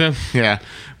other with them. Yeah,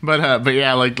 but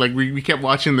yeah, like we kept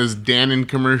watching this Dannon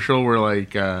commercial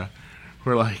where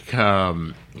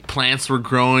plants were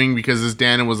growing because this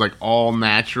Dannon was like all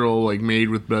natural, like made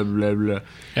with blah blah blah.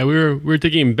 Yeah, we were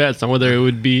taking bets on whether it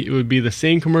would be the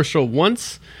same commercial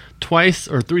once, twice,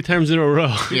 or 3 times in a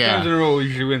row. Yeah, 3 times in a row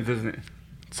usually wins, doesn't it?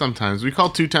 Sometimes we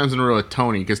call 2 times in a row at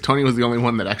Tony because Tony was the only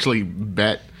one that actually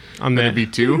bet on that that. it'd be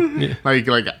 2. Yeah. Like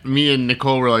me and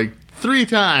Nicole were like 3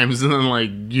 times, and then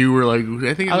like you were like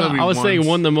I think it's I was saying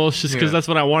 1 the most just because that's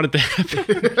what I wanted to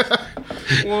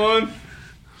happen.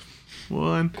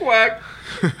 1 quack.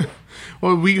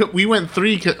 Well, we went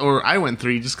 3 or I went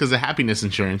 3 just because of happiness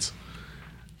insurance.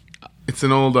 It's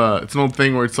an old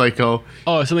thing where it's like if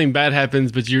something bad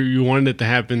happens but you wanted it to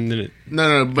happen, then it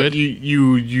but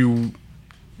you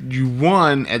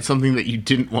won at something that you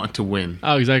didn't want to win.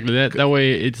 Oh, exactly. That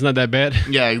way it's not that bad.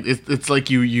 Yeah, it's like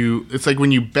it's like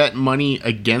when you bet money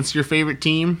against your favorite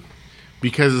team,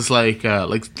 because it's like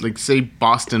say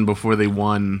Boston before they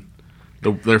won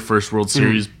their first World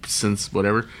Series since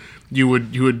whatever, you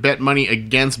would bet money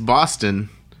against Boston,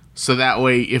 so that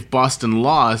way if Boston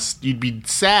lost, you'd be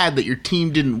sad that your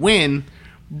team didn't win,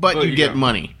 but you get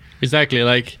money. Exactly.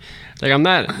 Like I'm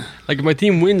not like if my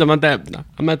team wins, I'm not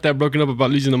that broken up about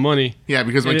losing the money. Yeah,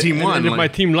 because my team won. And if my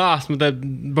team lost, I'm not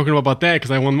that broken up about that because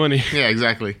I won money. Yeah,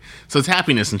 exactly. So it's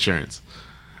happiness insurance.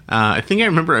 I think I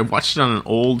remember I watched it on an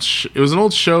old. It was an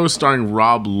old show starring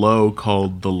Rob Lowe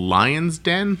called The Lion's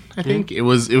Den. I think it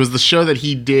was the show that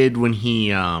he did when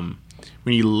he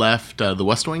left The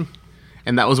West Wing,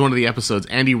 and that was one of the episodes.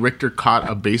 Andy Richter caught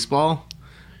a baseball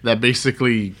that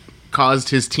basically caused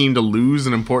his team to lose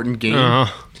an important game.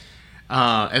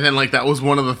 Uh-huh. And then, like, that was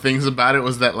one of the things about it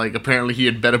was that, like, apparently he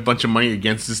had bet a bunch of money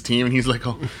against his team, and he's like,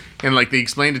 oh, and, like, they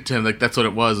explained it to him, like, that's what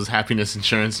it was happiness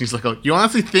insurance. And he's like, oh, you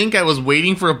honestly think I was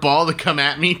waiting for a ball to come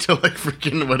at me to, like,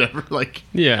 freaking whatever, like.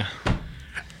 Yeah.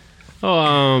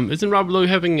 Oh, isn't Rob Lowe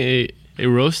having a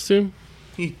roast soon?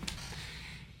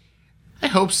 I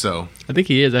hope so. I think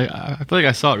he is. I feel like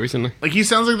I saw it recently. Like, he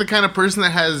sounds like the kind of person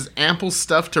that has ample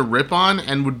stuff to rip on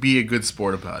and would be a good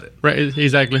sport about it. Right,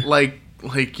 exactly.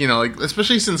 Like you know, like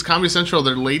especially since Comedy Central,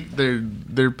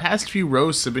 their past few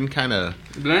roasts have been kind of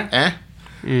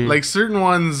like certain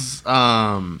ones,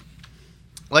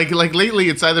 like lately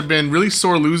it's either been really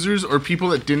sore losers or people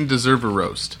that didn't deserve a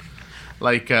roast.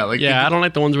 Like I don't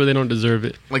like the ones where they don't deserve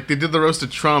it. Like they did the roast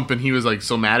of Trump and he was like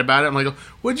so mad about it. I'm like,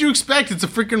 what'd you expect? It's a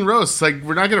freaking roast. Like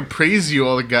we're not gonna praise you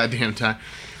all the goddamn time.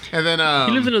 And then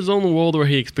he lives in his own world where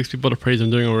he expects people to praise him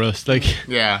during a roast. Like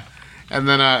yeah. And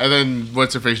then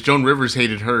what's her face? Joan Rivers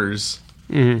hated hers,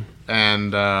 and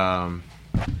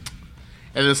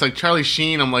it's like Charlie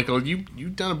Sheen. I'm like, oh,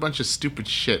 you've done a bunch of stupid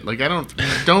shit. Like you don't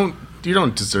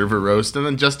deserve a roast. And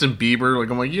then Justin Bieber, like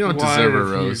I'm like, you don't deserve a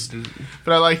roast.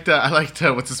 But I liked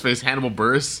what's his face? Hannibal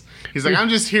Buress. He's like, I'm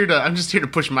just here to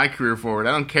push my career forward.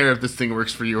 I don't care if this thing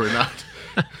works for you or not.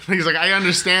 He's like, I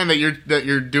understand that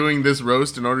you're doing this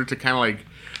roast in order to kind of like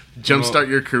jumpstart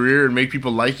your career and make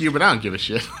people like you, but I don't give a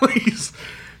shit.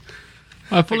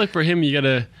 I feel like for him, you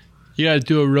gotta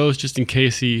do a roast just in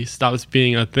case he stops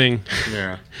being a thing.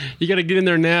 Yeah, you gotta get in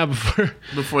there now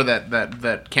before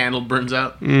that candle burns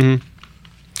out.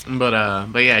 Mm-hmm. But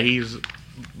yeah,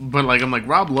 but like I'm like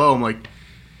Rob Lowe. I'm like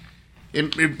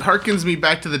it harkens me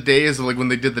back to the days of like when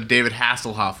they did the David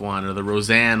Hasselhoff one or the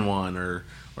Roseanne one or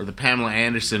or the Pamela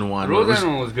Anderson one. Roseanne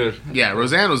one was good. Yeah,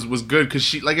 Roseanne was good because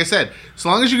she, like I said, so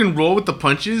long as you can roll with the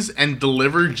punches and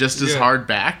deliver just as hard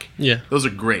back, those are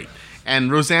great.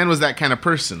 And Roseanne was that kind of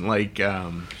person. Like,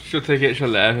 she'll take it, she'll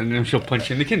laugh, and then she'll punch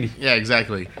you in the kidney. Yeah,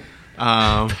 exactly.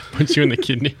 Punch you in the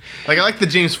kidney. Like, I like the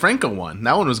James Franco one.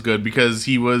 That one was good because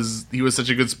he was such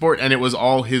a good sport, and it was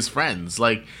all his friends.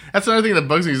 Like, that's another thing that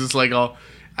bugs me is it's like,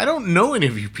 I don't know any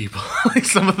of you people. Like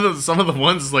some of the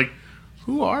ones is like,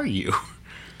 who are you?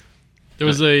 There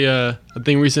was a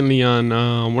thing recently on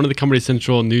one of the Comedy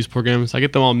Central news programs. I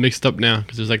get them all mixed up now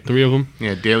because there's like 3 of them.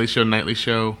 Yeah, Daily Show, Nightly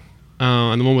Show.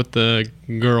 And the one with the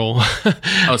girl.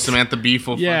 Oh, Samantha Bee.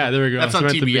 Yeah, there we go. That's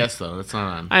Samantha on TBS, though. That's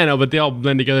not on. I know, but they all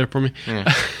blend together for me.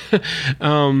 Yeah.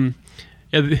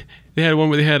 They had one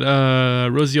where they had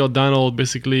Rosie O'Donnell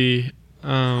basically.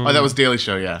 That was Daily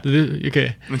Show, yeah.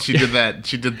 Okay. And she did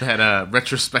that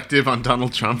retrospective on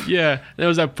Donald Trump. Yeah, there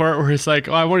was that part where it's like,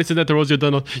 I want to send that to Rosie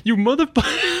O'Donnell. You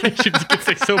motherfucker! She just gets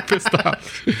like so pissed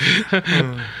off.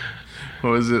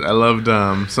 What was it? I loved,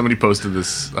 somebody posted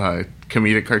this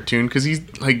comedic cartoon because he's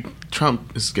like,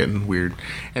 Trump is getting weird.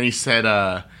 And he said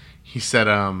that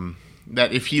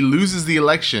if he loses the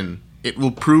election, it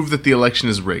will prove that the election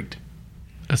is rigged.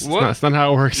 That's not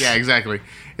how it works. Yeah, exactly.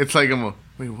 It's like,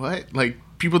 wait, what? Like,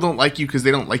 people don't like you because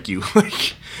they don't like you.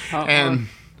 Like,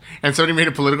 and somebody made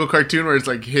a political cartoon where it's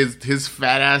like his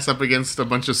fat ass up against a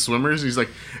bunch of swimmers. He's like,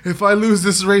 if I lose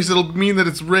this race, it'll mean that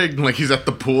it's rigged. And like he's at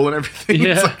the pool and everything.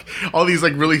 Yeah. It's like all these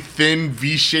like really thin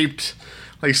V-shaped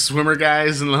like swimmer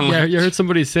guys. And yeah, you heard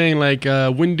somebody saying like,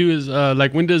 when does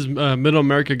Middle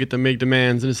America get to make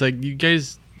demands? And it's like, you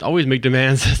guys always make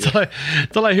demands.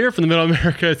 That's all I hear from the Middle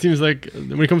America. It seems like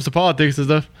when it comes to politics and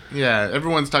stuff. Yeah,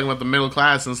 everyone's talking about the middle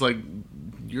class, and it's like,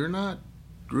 you're not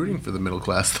rooting for the middle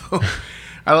class though.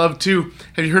 I love too.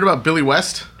 Have you heard about Billy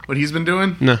West? What he's been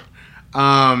doing? No.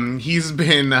 He's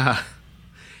been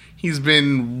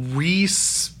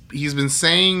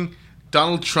saying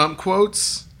Donald Trump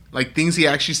quotes, like things he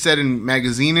actually said in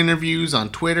magazine interviews,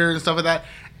 on Twitter and stuff like that,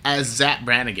 as Zap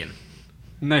Brannigan.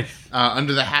 Nice.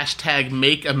 Under the hashtag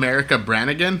Make America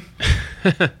Brannigan.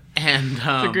 And it's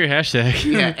a great hashtag.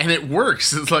 Yeah, and it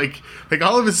works. It's like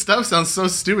all of his stuff sounds so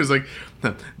stupid. It's like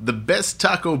the best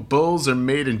taco bowls are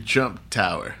made in Trump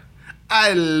Tower.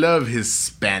 I love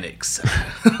Hispanics.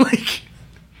 Like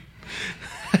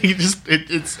he just it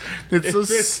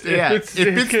fits the character.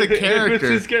 It fits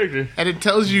his character. And it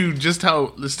tells you just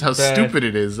how stupid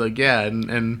it is. Like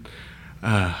and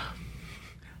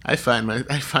I find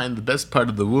the best part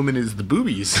of the woman is the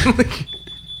boobies. Like,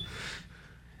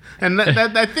 and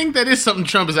that I think that is something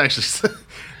Trump is actually,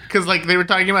 because like they were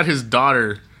talking about his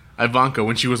daughter Ivanka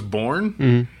when she was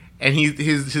born, and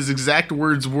his exact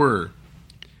words were,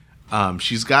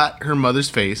 she's got her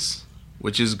mother's face,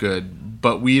 which is good,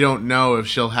 but we don't know if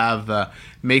she'll have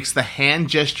makes the hand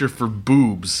gesture for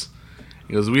boobs.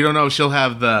 He goes, we don't know if she'll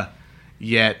have the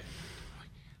yet.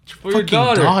 For your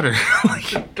daughter.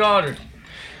 Like, your daughter.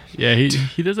 Yeah,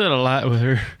 he does that a lot with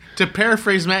her. To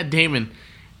paraphrase Matt Damon,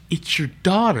 it's your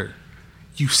daughter,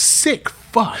 you sick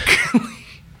fuck.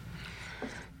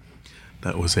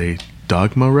 That was a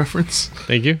Dogma reference.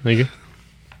 Thank you.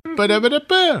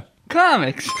 Ba-da-ba-da-ba.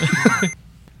 Comics.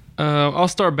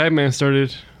 All-Star Batman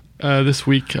started this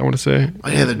week, I want to say. Oh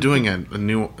yeah, they're doing a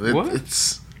new. What?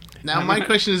 It's now. My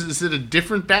question is it a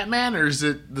different Batman or is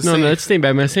it the same? No, it's the same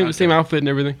Batman, same outfit and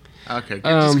everything. Okay,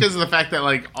 just because of the fact that,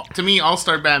 like, to me,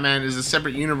 All-Star Batman is a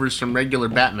separate universe from regular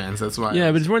Batmans. That's why.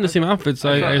 Yeah, but it's wearing the same outfits.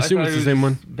 I assume it's the same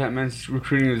one. Batman's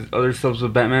recruiting his other subs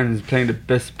with Batman and is playing the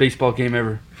best baseball game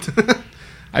ever.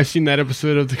 I've seen that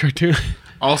episode of the cartoon.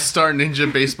 All-Star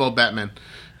Ninja Baseball Batman.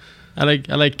 I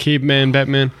like Caveman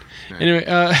Batman. Right. Anyway,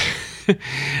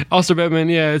 All-Star Batman.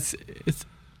 Yeah, it's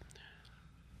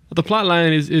the plot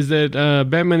line is that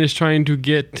Batman is trying to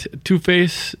get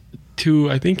Two-Face to,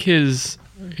 I think, his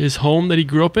home that he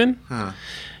grew up in. Huh.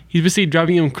 He's basically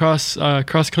driving him cross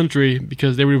country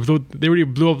because they already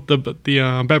blew up the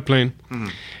bat plane,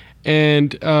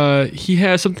 and he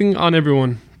has something on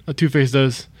everyone. Two-Face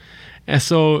does, and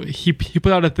so he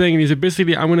put out a thing, and he said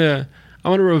basically, I'm gonna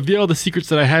reveal the secrets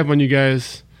that I have on you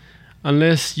guys,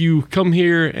 unless you come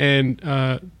here and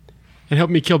help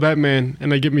me kill Batman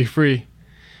and get me free.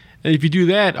 And if you do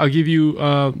that, I'll give you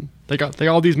like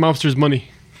all these mobsters money.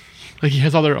 Like he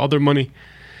has all their money.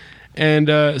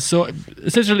 And so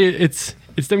essentially it's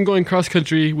them going cross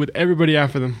country with everybody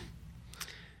after them.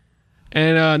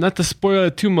 And not to spoil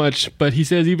it too much, but he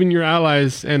says even your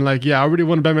allies, and already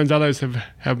one of Batman's allies have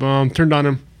turned on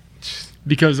him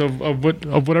because of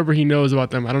whatever he knows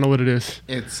about them. I don't know what it is.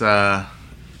 It's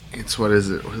what is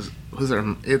it?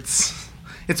 It's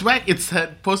It's whack. It's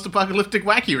that post-apocalyptic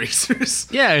wacky racers.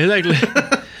 Yeah, exactly.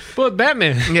 But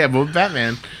Batman. Yeah, but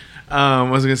Batman.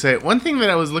 What was I gonna say? One thing that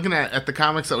I was looking at the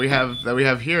comics that we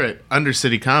have here at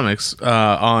Undercity Comics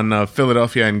on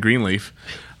Philadelphia and Greenleaf.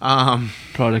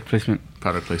 Product placement.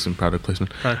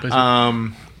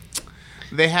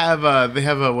 They have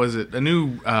a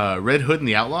new Red Hood and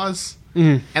the Outlaws,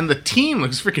 and the team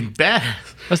looks freaking badass.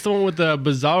 That's the one with the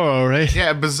Bizarro, right?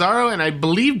 Yeah, Bizarro, and I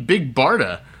believe Big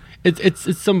Barda.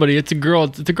 It's somebody. It's a girl.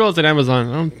 It's a girl that's at Amazon.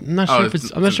 I'm not sure if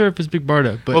it's Big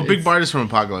Barda. But Big Barda's from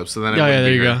Apocalypse. So then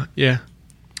there you go. Yeah.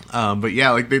 But yeah,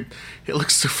 like it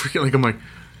looks so freaking like I'm like,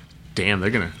 damn,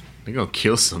 they're gonna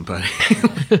kill somebody.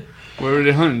 Where were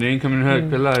they hunting? They ain't coming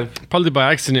back alive. Probably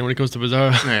by accident when it comes to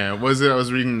Bizarro. Yeah, was it?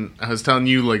 I was telling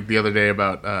you like the other day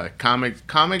about comic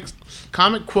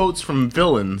quotes from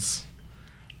villains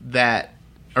that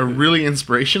are really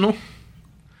inspirational.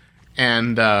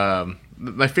 And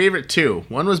my favorite two.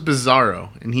 One was Bizarro,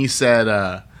 and he said,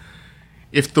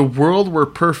 "If the world were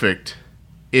perfect,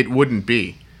 it wouldn't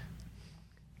be."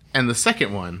 And the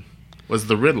second one was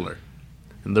the Riddler,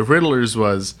 and the Riddler's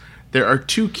was, "There are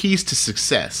two keys to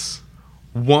success.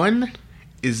 One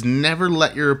is never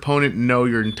let your opponent know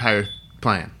your entire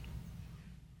plan."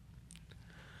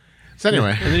 So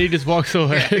anyway. And then he just walks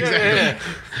away. Yeah, exactly.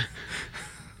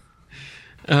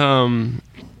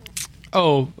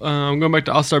 I'm going back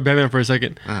to All-Star Batman for a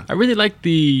second. I really like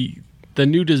the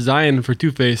new design for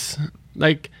Two-Face.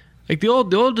 Like the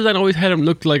old design always had him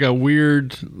look like a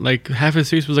weird, like half his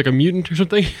face was like a mutant or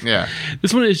something. Yeah.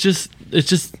 This one is just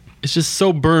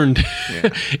so burned. Yeah.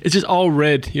 It's just all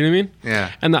red. You know what I mean?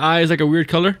 Yeah. And the eye is like a weird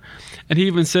color. And he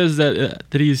even says that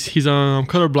he's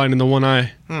colorblind in the one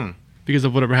eye because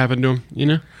of whatever happened to him. You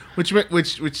know? Which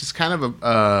is kind of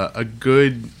a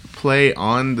good play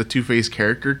on the Two-Face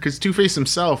character, because Two-Face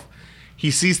himself,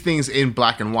 he sees things in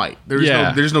black and white.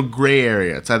 There's no gray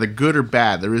area. It's either good or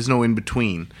bad. There is no in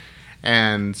between.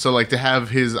 And so like to have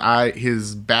his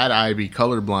bad eye be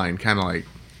colorblind kind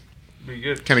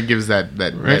of gives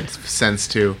that sense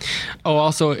too. Oh,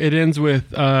 also it ends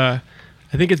with I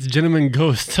think it's Gentleman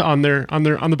Ghost on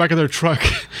the back of their truck.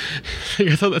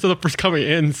 That's how the first comic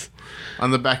ends.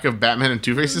 On the back of Batman and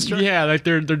Two-Face's truck? Yeah, like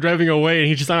they're driving away and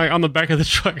he's just like on the back of the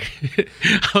truck.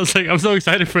 I was like, I'm so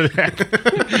excited for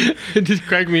that. It just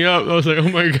cracked me up. I was like, oh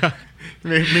my god.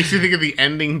 It makes you think of the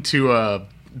ending to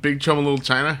Big Trouble in Little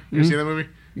China. You ever seen that movie?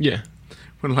 Yeah.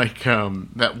 When like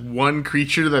that one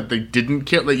creature that they didn't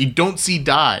kill, that you don't see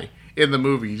die in the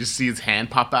movie, you just see his hand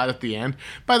pop out at the end.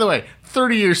 By the way,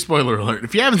 30-year spoiler alert.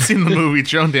 If you haven't seen the movie,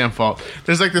 it's your own damn fault.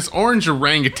 There's like this orange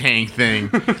orangutan thing.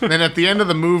 And then at the end of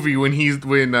the movie, when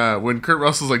Kurt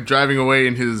Russell's like driving away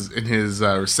in his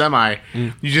semi,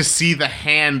 you just see the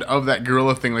hand of that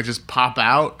gorilla thing like just pop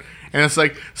out, and it's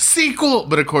like sequel.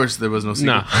 But of course, there was no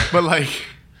sequel. No. But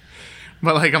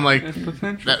I'm like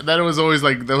that was always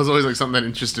like something that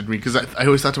interested me, because I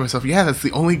always thought to myself, yeah, that's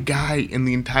the only guy in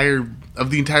the entire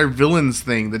villains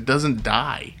thing that doesn't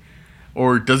die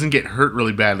or doesn't get hurt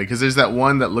really badly. Because there's that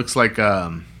one that looks like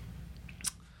the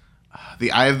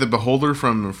Eye of the Beholder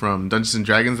from Dungeons and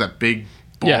Dragons, that big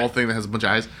ball thing that has a bunch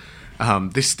of eyes.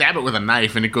 They stab it with a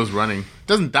knife and it goes running. It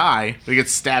doesn't die, but it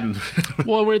gets stabbed.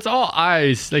 Well, when it's all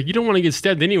eyes, like you don't want to get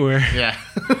stabbed anywhere. Yeah.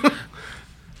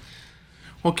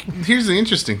 Well, here's the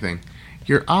interesting thing: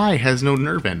 your eye has no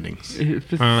nerve endings.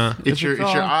 It's your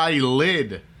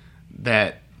eyelid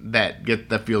that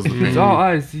feels the pain. It's all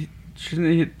eyes.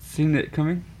 Shouldn't he have seen it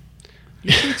coming?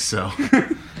 You think so?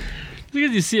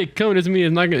 Because you see it coming doesn't mean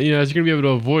it's not gonna, you're gonna be able to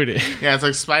avoid it. Yeah, it's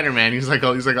like Spider-Man. He's like,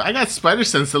 I got spider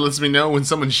sense that lets me know when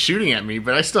someone's shooting at me,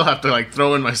 but I still have to like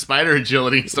throw in my spider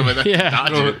agility and stuff like that to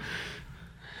dodge it.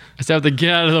 I still have to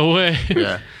get out of the way.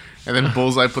 Yeah, and then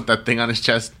Bullseye put that thing on his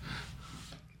chest.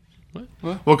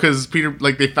 What? Well, because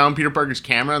they found Peter Parker's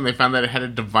camera and they found that it had a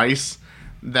device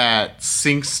that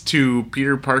syncs to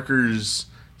Peter Parker's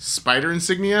spider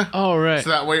insignia. Oh, right.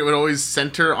 So that way it would always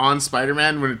center on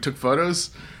Spider-Man when it took photos.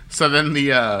 So then they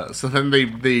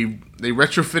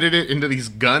retrofitted it into these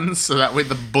guns, so that way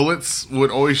the bullets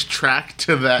would always track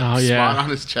to that spot on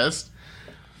his chest.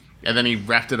 And then he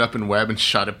wrapped it up in web and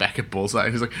shot it back at Bullseye.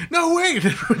 He's like, "No, wait!"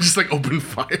 And just like open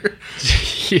fire.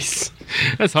 Jeez,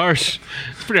 that's harsh.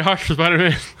 It's pretty harsh for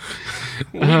Spider-Man.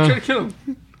 Well, try to kill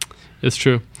him. It's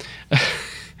true. But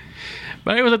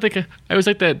I always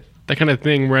like that kind of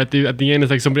thing where at the end it's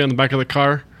like somebody on the back of the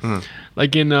car,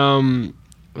 like in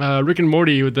Rick and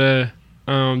Morty with the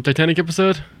Titanic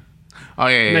episode. Oh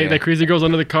yeah. That crazy girl's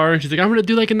under the car and she's like, "I'm gonna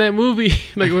do like in that movie."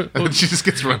 Like, she just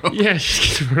gets run over. Yeah, she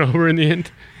just gets run over in the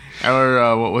end.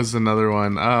 Or what was another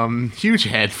one? Huge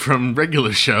Head from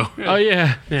Regular Show. Oh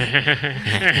yeah.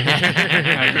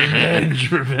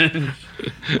 Revenge.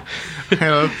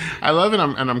 I love it,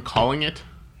 and I'm calling it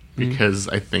because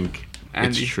I think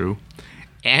it's true.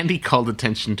 Andy called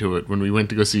attention to it when we went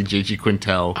to go see J.G.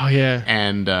 Quintel. Oh yeah.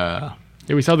 And yeah,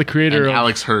 we saw the creator of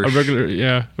Alex Hirsch.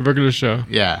 a regular show.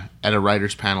 Yeah, at a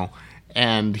writer's panel.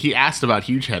 And he asked about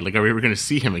Huge Head, like, are we ever going to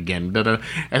see him again? And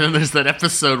then there's that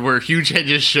episode where Huge Head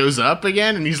just shows up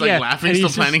again, and he's like laughing, still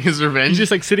planning his revenge. He's just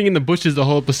like sitting in the bushes the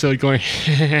whole episode, going.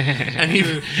 And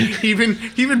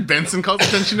even Benson calls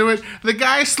attention to it. The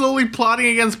guy slowly plotting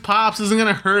against Pops isn't going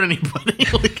to hurt anybody.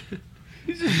 Like,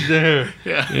 He's just there.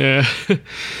 Yeah.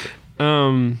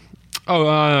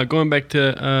 Going back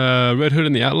to Red Hood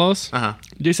and the Outlaws. Uh-huh.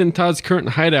 Jason Todd's current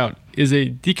hideout is a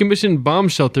decommissioned bomb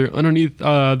shelter underneath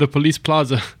the police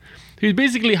plaza. He's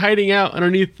basically hiding out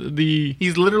underneath the.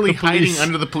 He's literally the police. hiding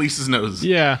under the police's nose.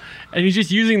 Yeah, and he's just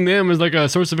using them as like a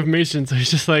source of information. So he's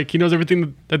just like he knows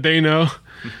everything that they know.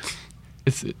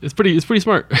 It's pretty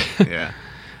smart. Yeah.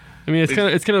 I mean, it's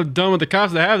kind of dumb with the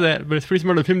cops to have that, but it's pretty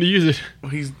smart of him to use it.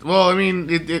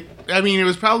 It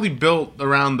was probably built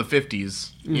around the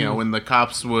 50s, you know, when the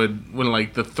cops when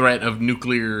like the threat of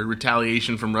nuclear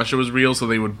retaliation from Russia was real, so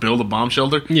they would build a bomb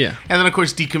shelter. Yeah. And then of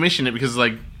course decommission it because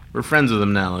like we're friends with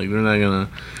them now. Like they're not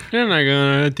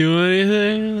gonna do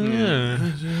anything.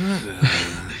 Yeah.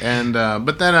 And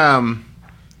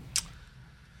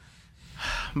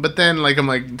but then, like, I'm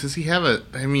like, does he have I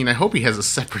hope he has a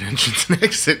separate entrance and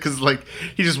exit, because, like,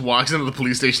 he just walks into the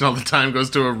police station all the time, goes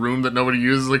to a room that nobody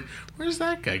uses, like, where's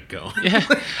that guy go? Yeah,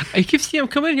 I keep seeing him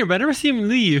come in here, but I never see him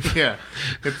leave. Yeah.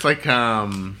 It's like,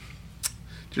 did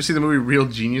you see the movie Real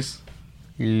Genius?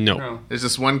 No. There's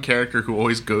this one character who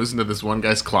always goes into this one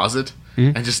guy's closet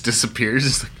and just disappears.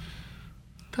 It's like,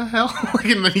 the hell?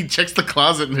 And then he checks the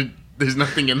closet and there's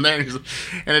nothing in there.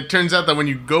 And it turns out that when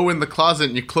you go in the closet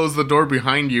and you close the door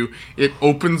behind you, it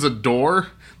opens a door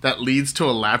that leads to a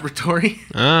laboratory.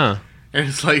 Ah. And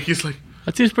it's like, he's like...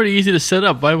 That seems pretty easy to set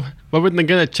up. Why wouldn't the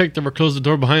guy that checked ever close the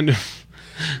door behind him?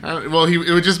 It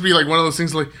would just be like one of those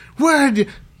things like, where'd you...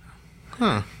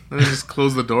 Huh. And then just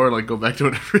close the door and like go back to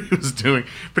whatever he was doing.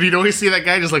 But he'd always see that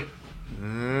guy just like...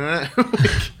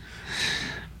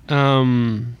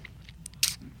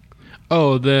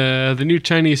 Oh, the new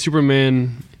Chinese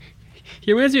Superman.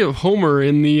 He reminds me of Homer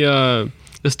in the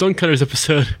Stonecutters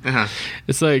episode. Uh-huh.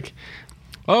 It's like,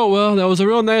 oh well, that was a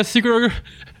real nice secret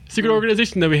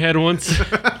organization that we had once.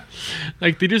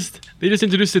 Like they just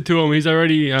introduced it to him. He's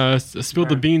already spilled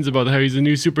the beans about how he's a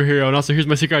new superhero, and also here's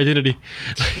my secret identity.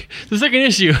 Like, the second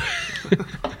issue,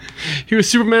 he was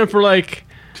Superman for like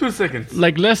 2 seconds,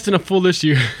 like less than a full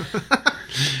issue.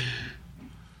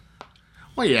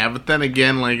 Well, yeah, but then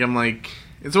again, like, I'm like,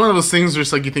 it's one of those things where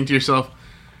it's like you think to yourself,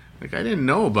 like, I didn't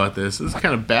know about this. This is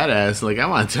kind of badass. Like, I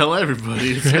want to tell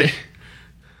everybody. It's Right. like,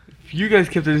 if you guys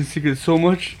kept it in secret so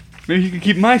much, maybe you could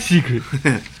keep my secret.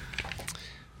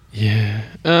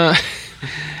 Yeah.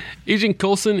 Agent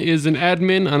Coulson is an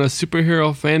admin on a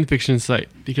superhero fan fiction site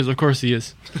because, of course, he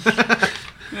is. Yeah,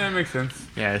 that makes sense.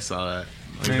 yeah, I saw that.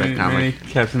 Like that comic. Many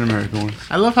Captain America ones.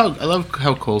 I love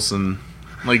how Coulson,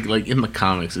 like in the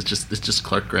comics, it's just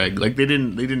Clark Gregg. Like they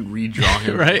didn't redraw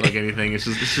him Right. like anything. It's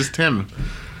just him.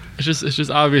 It's just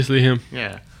obviously him.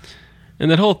 Yeah. And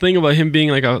that whole thing about him being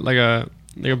like a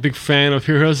big fan of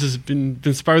heroes has been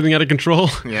spiraling out of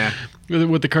control. Yeah.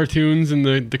 with the cartoons and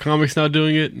the comics now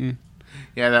doing it. And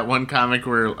Yeah, that one comic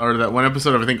or that one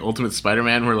episode of I think Ultimate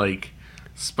Spider-Man where like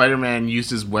Spider-Man used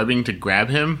his webbing to grab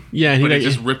him. Yeah, but he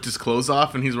just ripped his clothes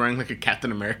off and he's wearing like a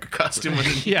Captain America costume.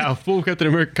 yeah, a full Captain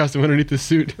America costume underneath the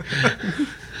suit.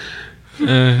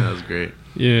 That was great.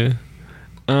 Yeah.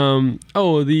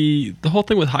 The whole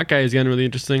thing with Hawkeye is getting really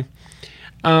interesting.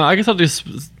 I guess I'll just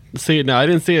say it now. I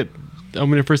didn't say it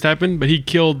when it first happened, but he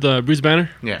killed Bruce Banner.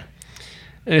 Yeah.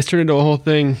 And it's turned into a whole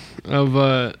thing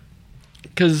of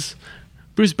because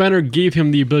Bruce Banner gave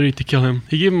him the ability to kill him.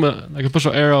 He gave him a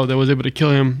special arrow that was able to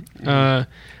kill him. And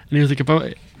he was like, if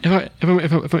I'm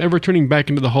ever turning back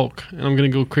into the Hulk and I'm gonna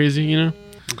go crazy, you know.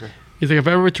 Okay. He's like, if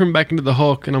I ever turn back into the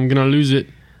Hulk and I'm gonna lose it,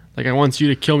 like I want you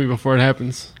to kill me before it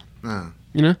happens.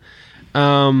 You know.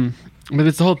 But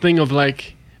it's the whole thing of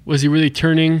like, was he really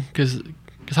turning? Because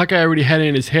Hawkeye already had it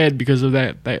in his head because of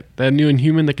that new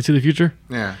Inhuman that could see the future.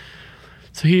 Yeah.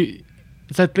 So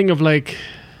it's that thing of like,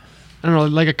 I don't know,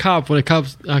 like a cop when a cop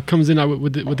comes in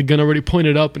with the gun already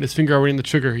pointed up and his finger already in the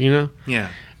trigger, you know? Yeah.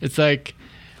 It's like,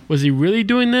 was he really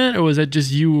doing that, or was that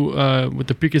just you with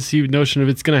the preconceived notion of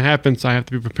it's gonna happen, so I have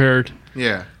to be prepared?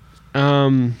 Yeah.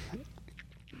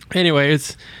 Anyway,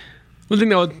 it's One thing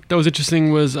that was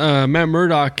interesting was Matt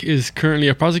Murdock is currently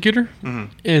a prosecutor,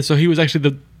 and so he was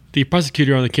actually the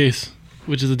prosecutor on the case,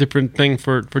 which is a different thing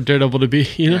for Daredevil to be,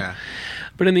 you know. Yeah.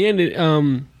 But in the end, it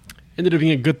ended up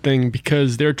being a good thing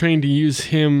because they were trying to use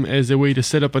him as a way to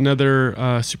set up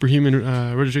another superhuman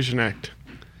registration act.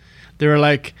 They're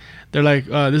like,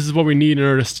 this is what we need in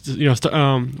order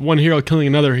to, one hero killing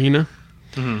another, you know.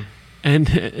 Mm-hmm. And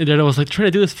Daredevil was like, trying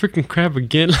to do this freaking crap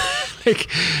again,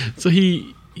 so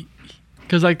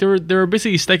because like they were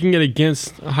basically stacking it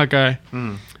against Hawkeye,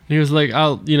 and he was like,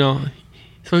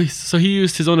 so he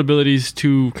used his own abilities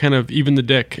to kind of even the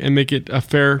deck and make it a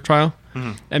fair trial,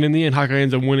 and in the end, Hawkeye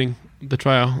ends up winning the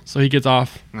trial, so he gets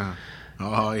off.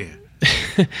 Oh yeah.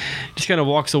 Just kind of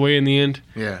walks away in the end.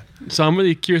 Yeah. So I'm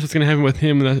really curious what's going to happen with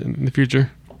him in the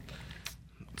future.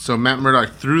 So Matt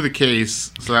Murdock threw the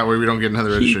case, so that way we don't get another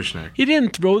registration act. He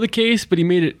didn't throw the case, but he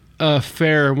made it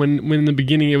fair when in the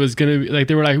beginning it was gonna be like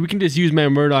they were like, we can just use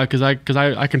Matt Murdock because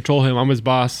I control him. I'm his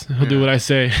boss. He'll do what I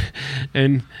say,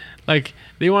 and like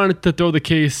they wanted to throw the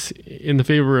case in the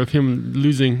favor of him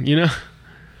losing. You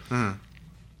know,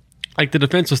 like the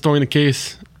defense was throwing the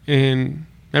case, and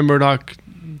Matt Murdock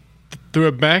threw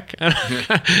it back.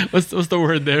 What's the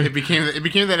word there? It became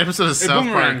that episode of South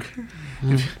Park.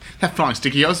 That flying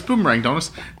sticky. I was boomerang, don't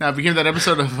it? Now it became that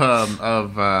episode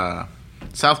of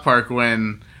South Park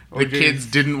when the kids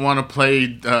didn't want to play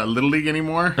Little League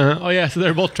anymore. Oh yeah, so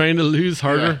they're both trying to lose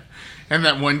harder. Yeah. And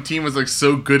that one team was like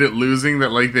so good at losing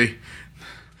that like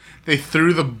they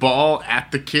threw the ball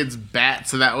at the kid's bat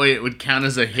so that way it would count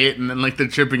as a hit, and then like they're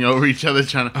tripping over each other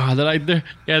trying to. Oh,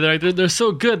 they're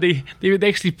so good. They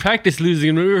actually practice losing,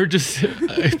 and we were just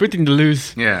expecting to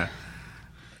lose. Yeah.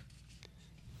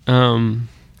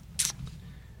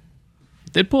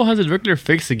 Deadpool has his regular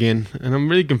face again, and I'm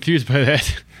really confused by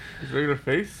that. His regular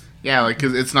face? Yeah, like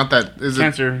because it's not that. Is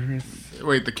cancer.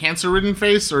 Wait, the cancer-ridden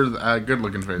face or the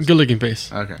good-looking face? Good-looking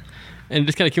face. Okay. And it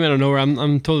just kind of came out of nowhere.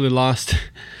 I'm totally lost.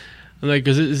 I'm like,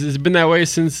 it's been that way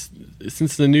since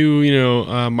the new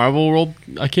Marvel world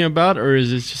came about, or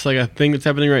is it just like a thing that's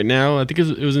happening right now? I think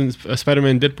it was in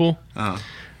Spider-Man Deadpool.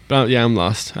 But yeah, I'm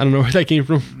lost. I don't know where that came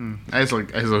from. I always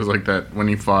like that when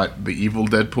he fought the evil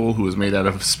Deadpool, who was made out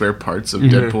of spare parts of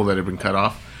Deadpool that had been cut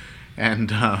off,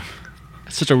 and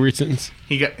such a weird sentence.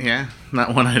 He got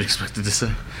not one I'd expected to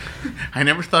say. I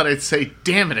never thought I'd say,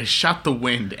 "Damn it, I shot the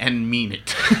wind and mean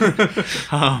it."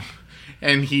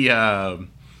 And he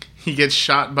gets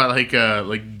shot by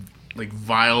like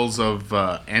vials of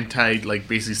anti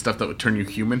basically stuff that would turn you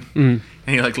human, and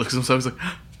he like looks at himself, he's like,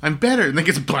 I'm better, and then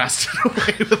gets blasted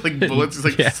away with like bullets. He's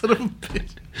like, son of a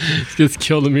bitch. He gets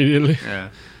killed immediately. Yeah.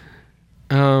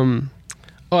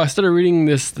 I started reading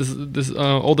this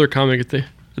older comic.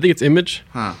 I think it's Image.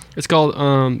 It's called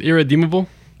Irredeemable.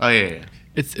 Oh yeah.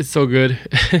 It's so good.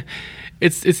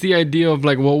 it's the idea of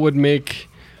like what would make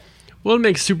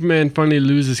Superman finally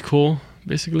lose his cool,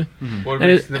 basically. What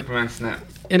makes Superman snap?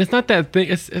 And it's not that thing.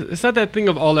 It's not that thing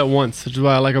of all at once, which is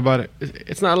what I like about it.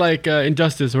 It's not like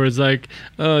Injustice, where it's like,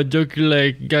 Joker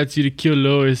like got you to kill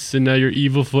Lois, and now you're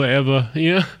evil forever.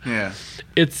 You know? Yeah.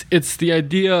 It's the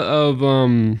idea of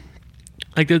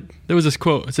there was this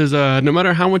quote. It says, "No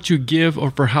matter how much you give,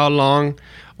 or for how long,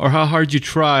 or how hard you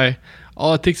try,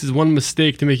 all it takes is one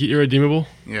mistake to make you irredeemable."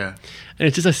 Yeah. And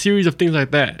it's just a series of things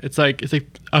like that. It's like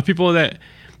people that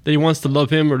he wants to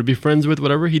love him or to be friends with,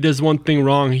 whatever. He does one thing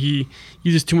wrong. He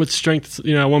uses too much strength,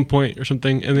 at one point or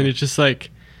something, and then it's just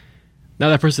like, now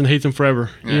that person hates him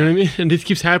forever. You know what I mean? And this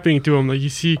keeps happening to him. Like you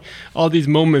see all these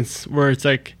moments where it's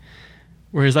like,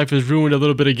 where his life is ruined a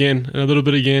little bit again and a little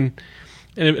bit again,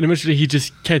 and eventually he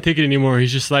just can't take it anymore.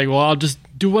 He's just like, well, I'll just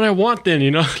do what I want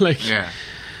then, like. Yeah.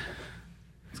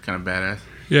 It's kind of badass.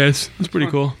 Yeah, it's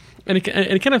pretty cool, and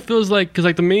it kind of feels like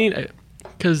because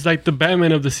the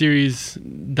Batman of the series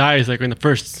dies like in the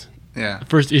first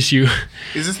issue.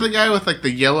 Is this the guy with like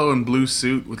the yellow and blue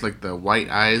suit with like the white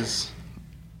eyes?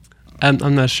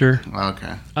 I'm not sure. Oh,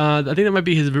 okay. I think that might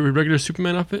be his regular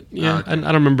Superman outfit. Yeah, okay. I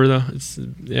don't remember though. It's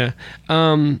yeah.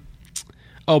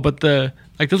 But there's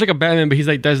like a Batman, but he's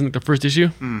like dies in like the first issue,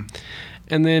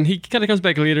 and then he kind of comes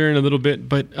back later in a little bit.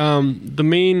 But the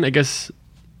main, I guess,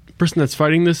 person that's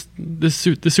fighting this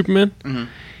Superman. Mm-hmm.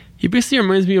 He basically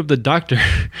reminds me of the Doctor.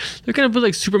 They kind of feel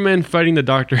like Superman fighting the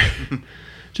Doctor,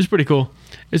 which is pretty cool.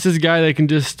 It's this guy that can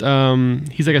just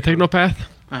he's like a technopath.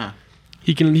 Uh-huh.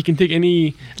 He can take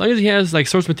any, as long as he has like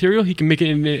source material, he can make it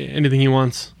into anything he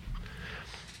wants.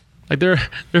 Like they're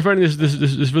fighting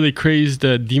this really crazed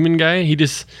demon guy. I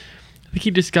think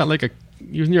he just got like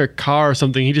he was near a car or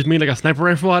something. He just made like a sniper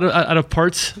rifle out of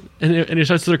parts, and it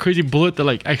starts with a crazy bullet that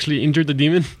like actually injured the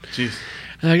demon. Jeez.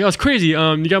 And like, oh, it's crazy.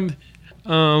 You got.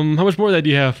 How much more of that do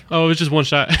you have? Oh, it's just one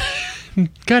shot.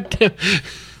 God damn.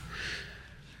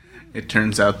 It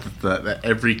turns out that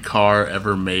every car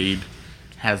ever made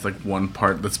has like one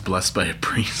part that's blessed by a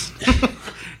priest,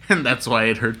 and that's why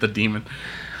it hurt the demon.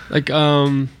 Like,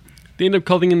 they end up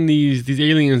calling in these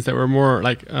aliens that were more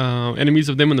like enemies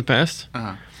of them in the past,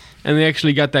 and they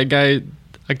actually got that guy.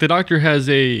 Like the doctor has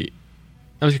a.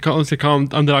 I was gonna call him.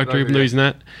 I'm the doctor, even though he's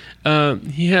not.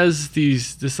 He has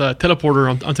this teleporter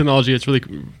on technology. It's really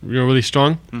really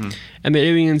strong, and the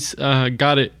aliens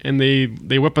got it and they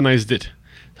weaponized it.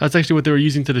 That's actually what they were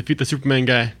using to defeat the Superman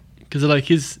guy, because like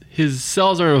his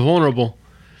cells are invulnerable,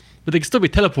 but they can still be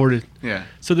teleported. Yeah.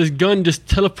 So this gun just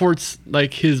teleports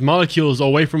like his molecules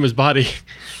away from his body,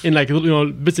 in like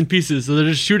bits and pieces. So they're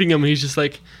just shooting him, and he's just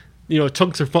like,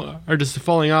 chunks are just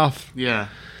falling off. Yeah.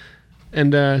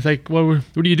 And it's like, well,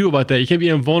 what do you do about that? You can't be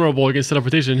invulnerable against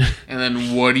teleportation. And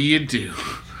then what do you do?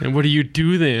 And what do you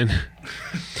do then?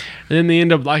 And then they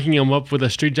end up locking him up with a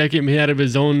straitjacket made out of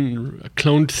his own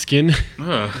cloned skin.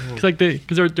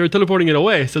 Because they're teleporting it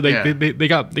away, so they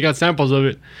got samples of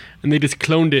it, and they just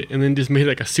cloned it and then just made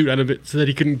like a suit out of it so that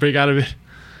he couldn't break out of it.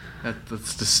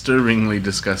 That's disturbingly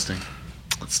disgusting.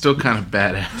 It's still kind of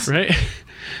badass, right?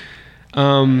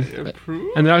 And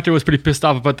the doctor was pretty pissed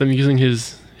off about them using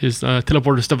his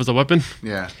teleporter stuff as a weapon.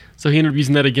 Yeah. So he ended up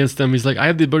using that against them. He's like, I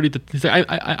have the ability to. He's like,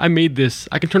 I made this.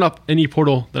 I can turn off any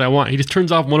portal that I want. He just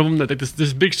turns off one of them that like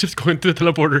this big ship's going through the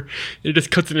teleporter. And it just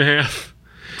cuts it in half.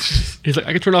 He's like,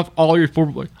 I can turn off all your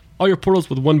portals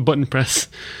with one button press.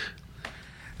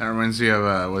 That reminds me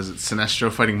of was it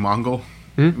Sinestro fighting Mongol?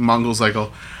 Mongol's like,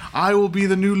 I will be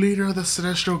the new leader of the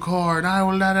Sinestro Corps, and I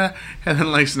will and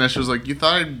then like Sinestro's like, you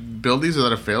thought I'd build these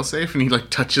without a failsafe? And he like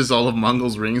touches all of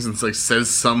Mongol's rings and like says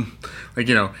some like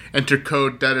enter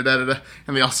code da da da da,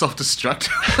 and they all self-destruct.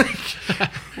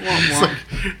 It's like,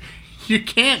 you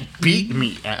can't beat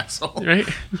me, asshole. Right?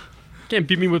 You can't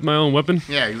beat me with my own weapon.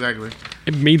 Yeah, exactly.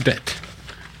 I made that.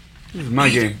 This is my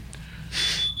game.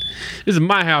 This is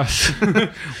my house.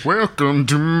 Welcome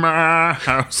to my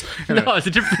house. No, it's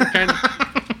a different kind of.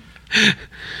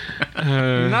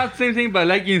 Not the same thing, but I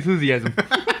like your enthusiasm.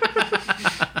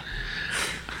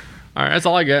 All right, that's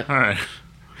all I got. All right.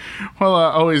 Well,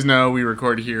 always know we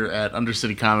record here at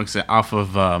Undercity Comics off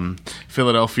of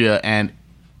Philadelphia and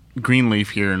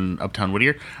Greenleaf here in Uptown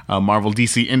Whittier. Marvel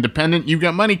DC Independent. You've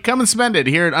got money, come and spend it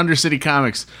here at Undercity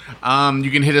Comics. You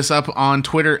can hit us up on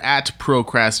Twitter at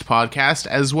procrast-podcast,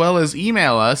 as well as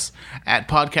email us at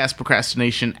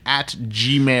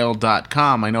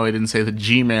podcastprocrastination@gmail.com. I know I didn't say the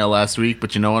Gmail last week,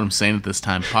 but you know what I'm saying at this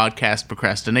time.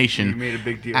 Podcastprocrastination You made a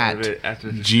big deal out of it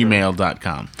after the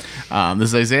gmail.com. This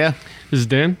is Isaiah. This is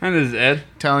Dan. And this is Ed.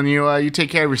 Telling you, you take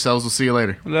care of yourselves. We'll see you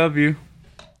later. Love you.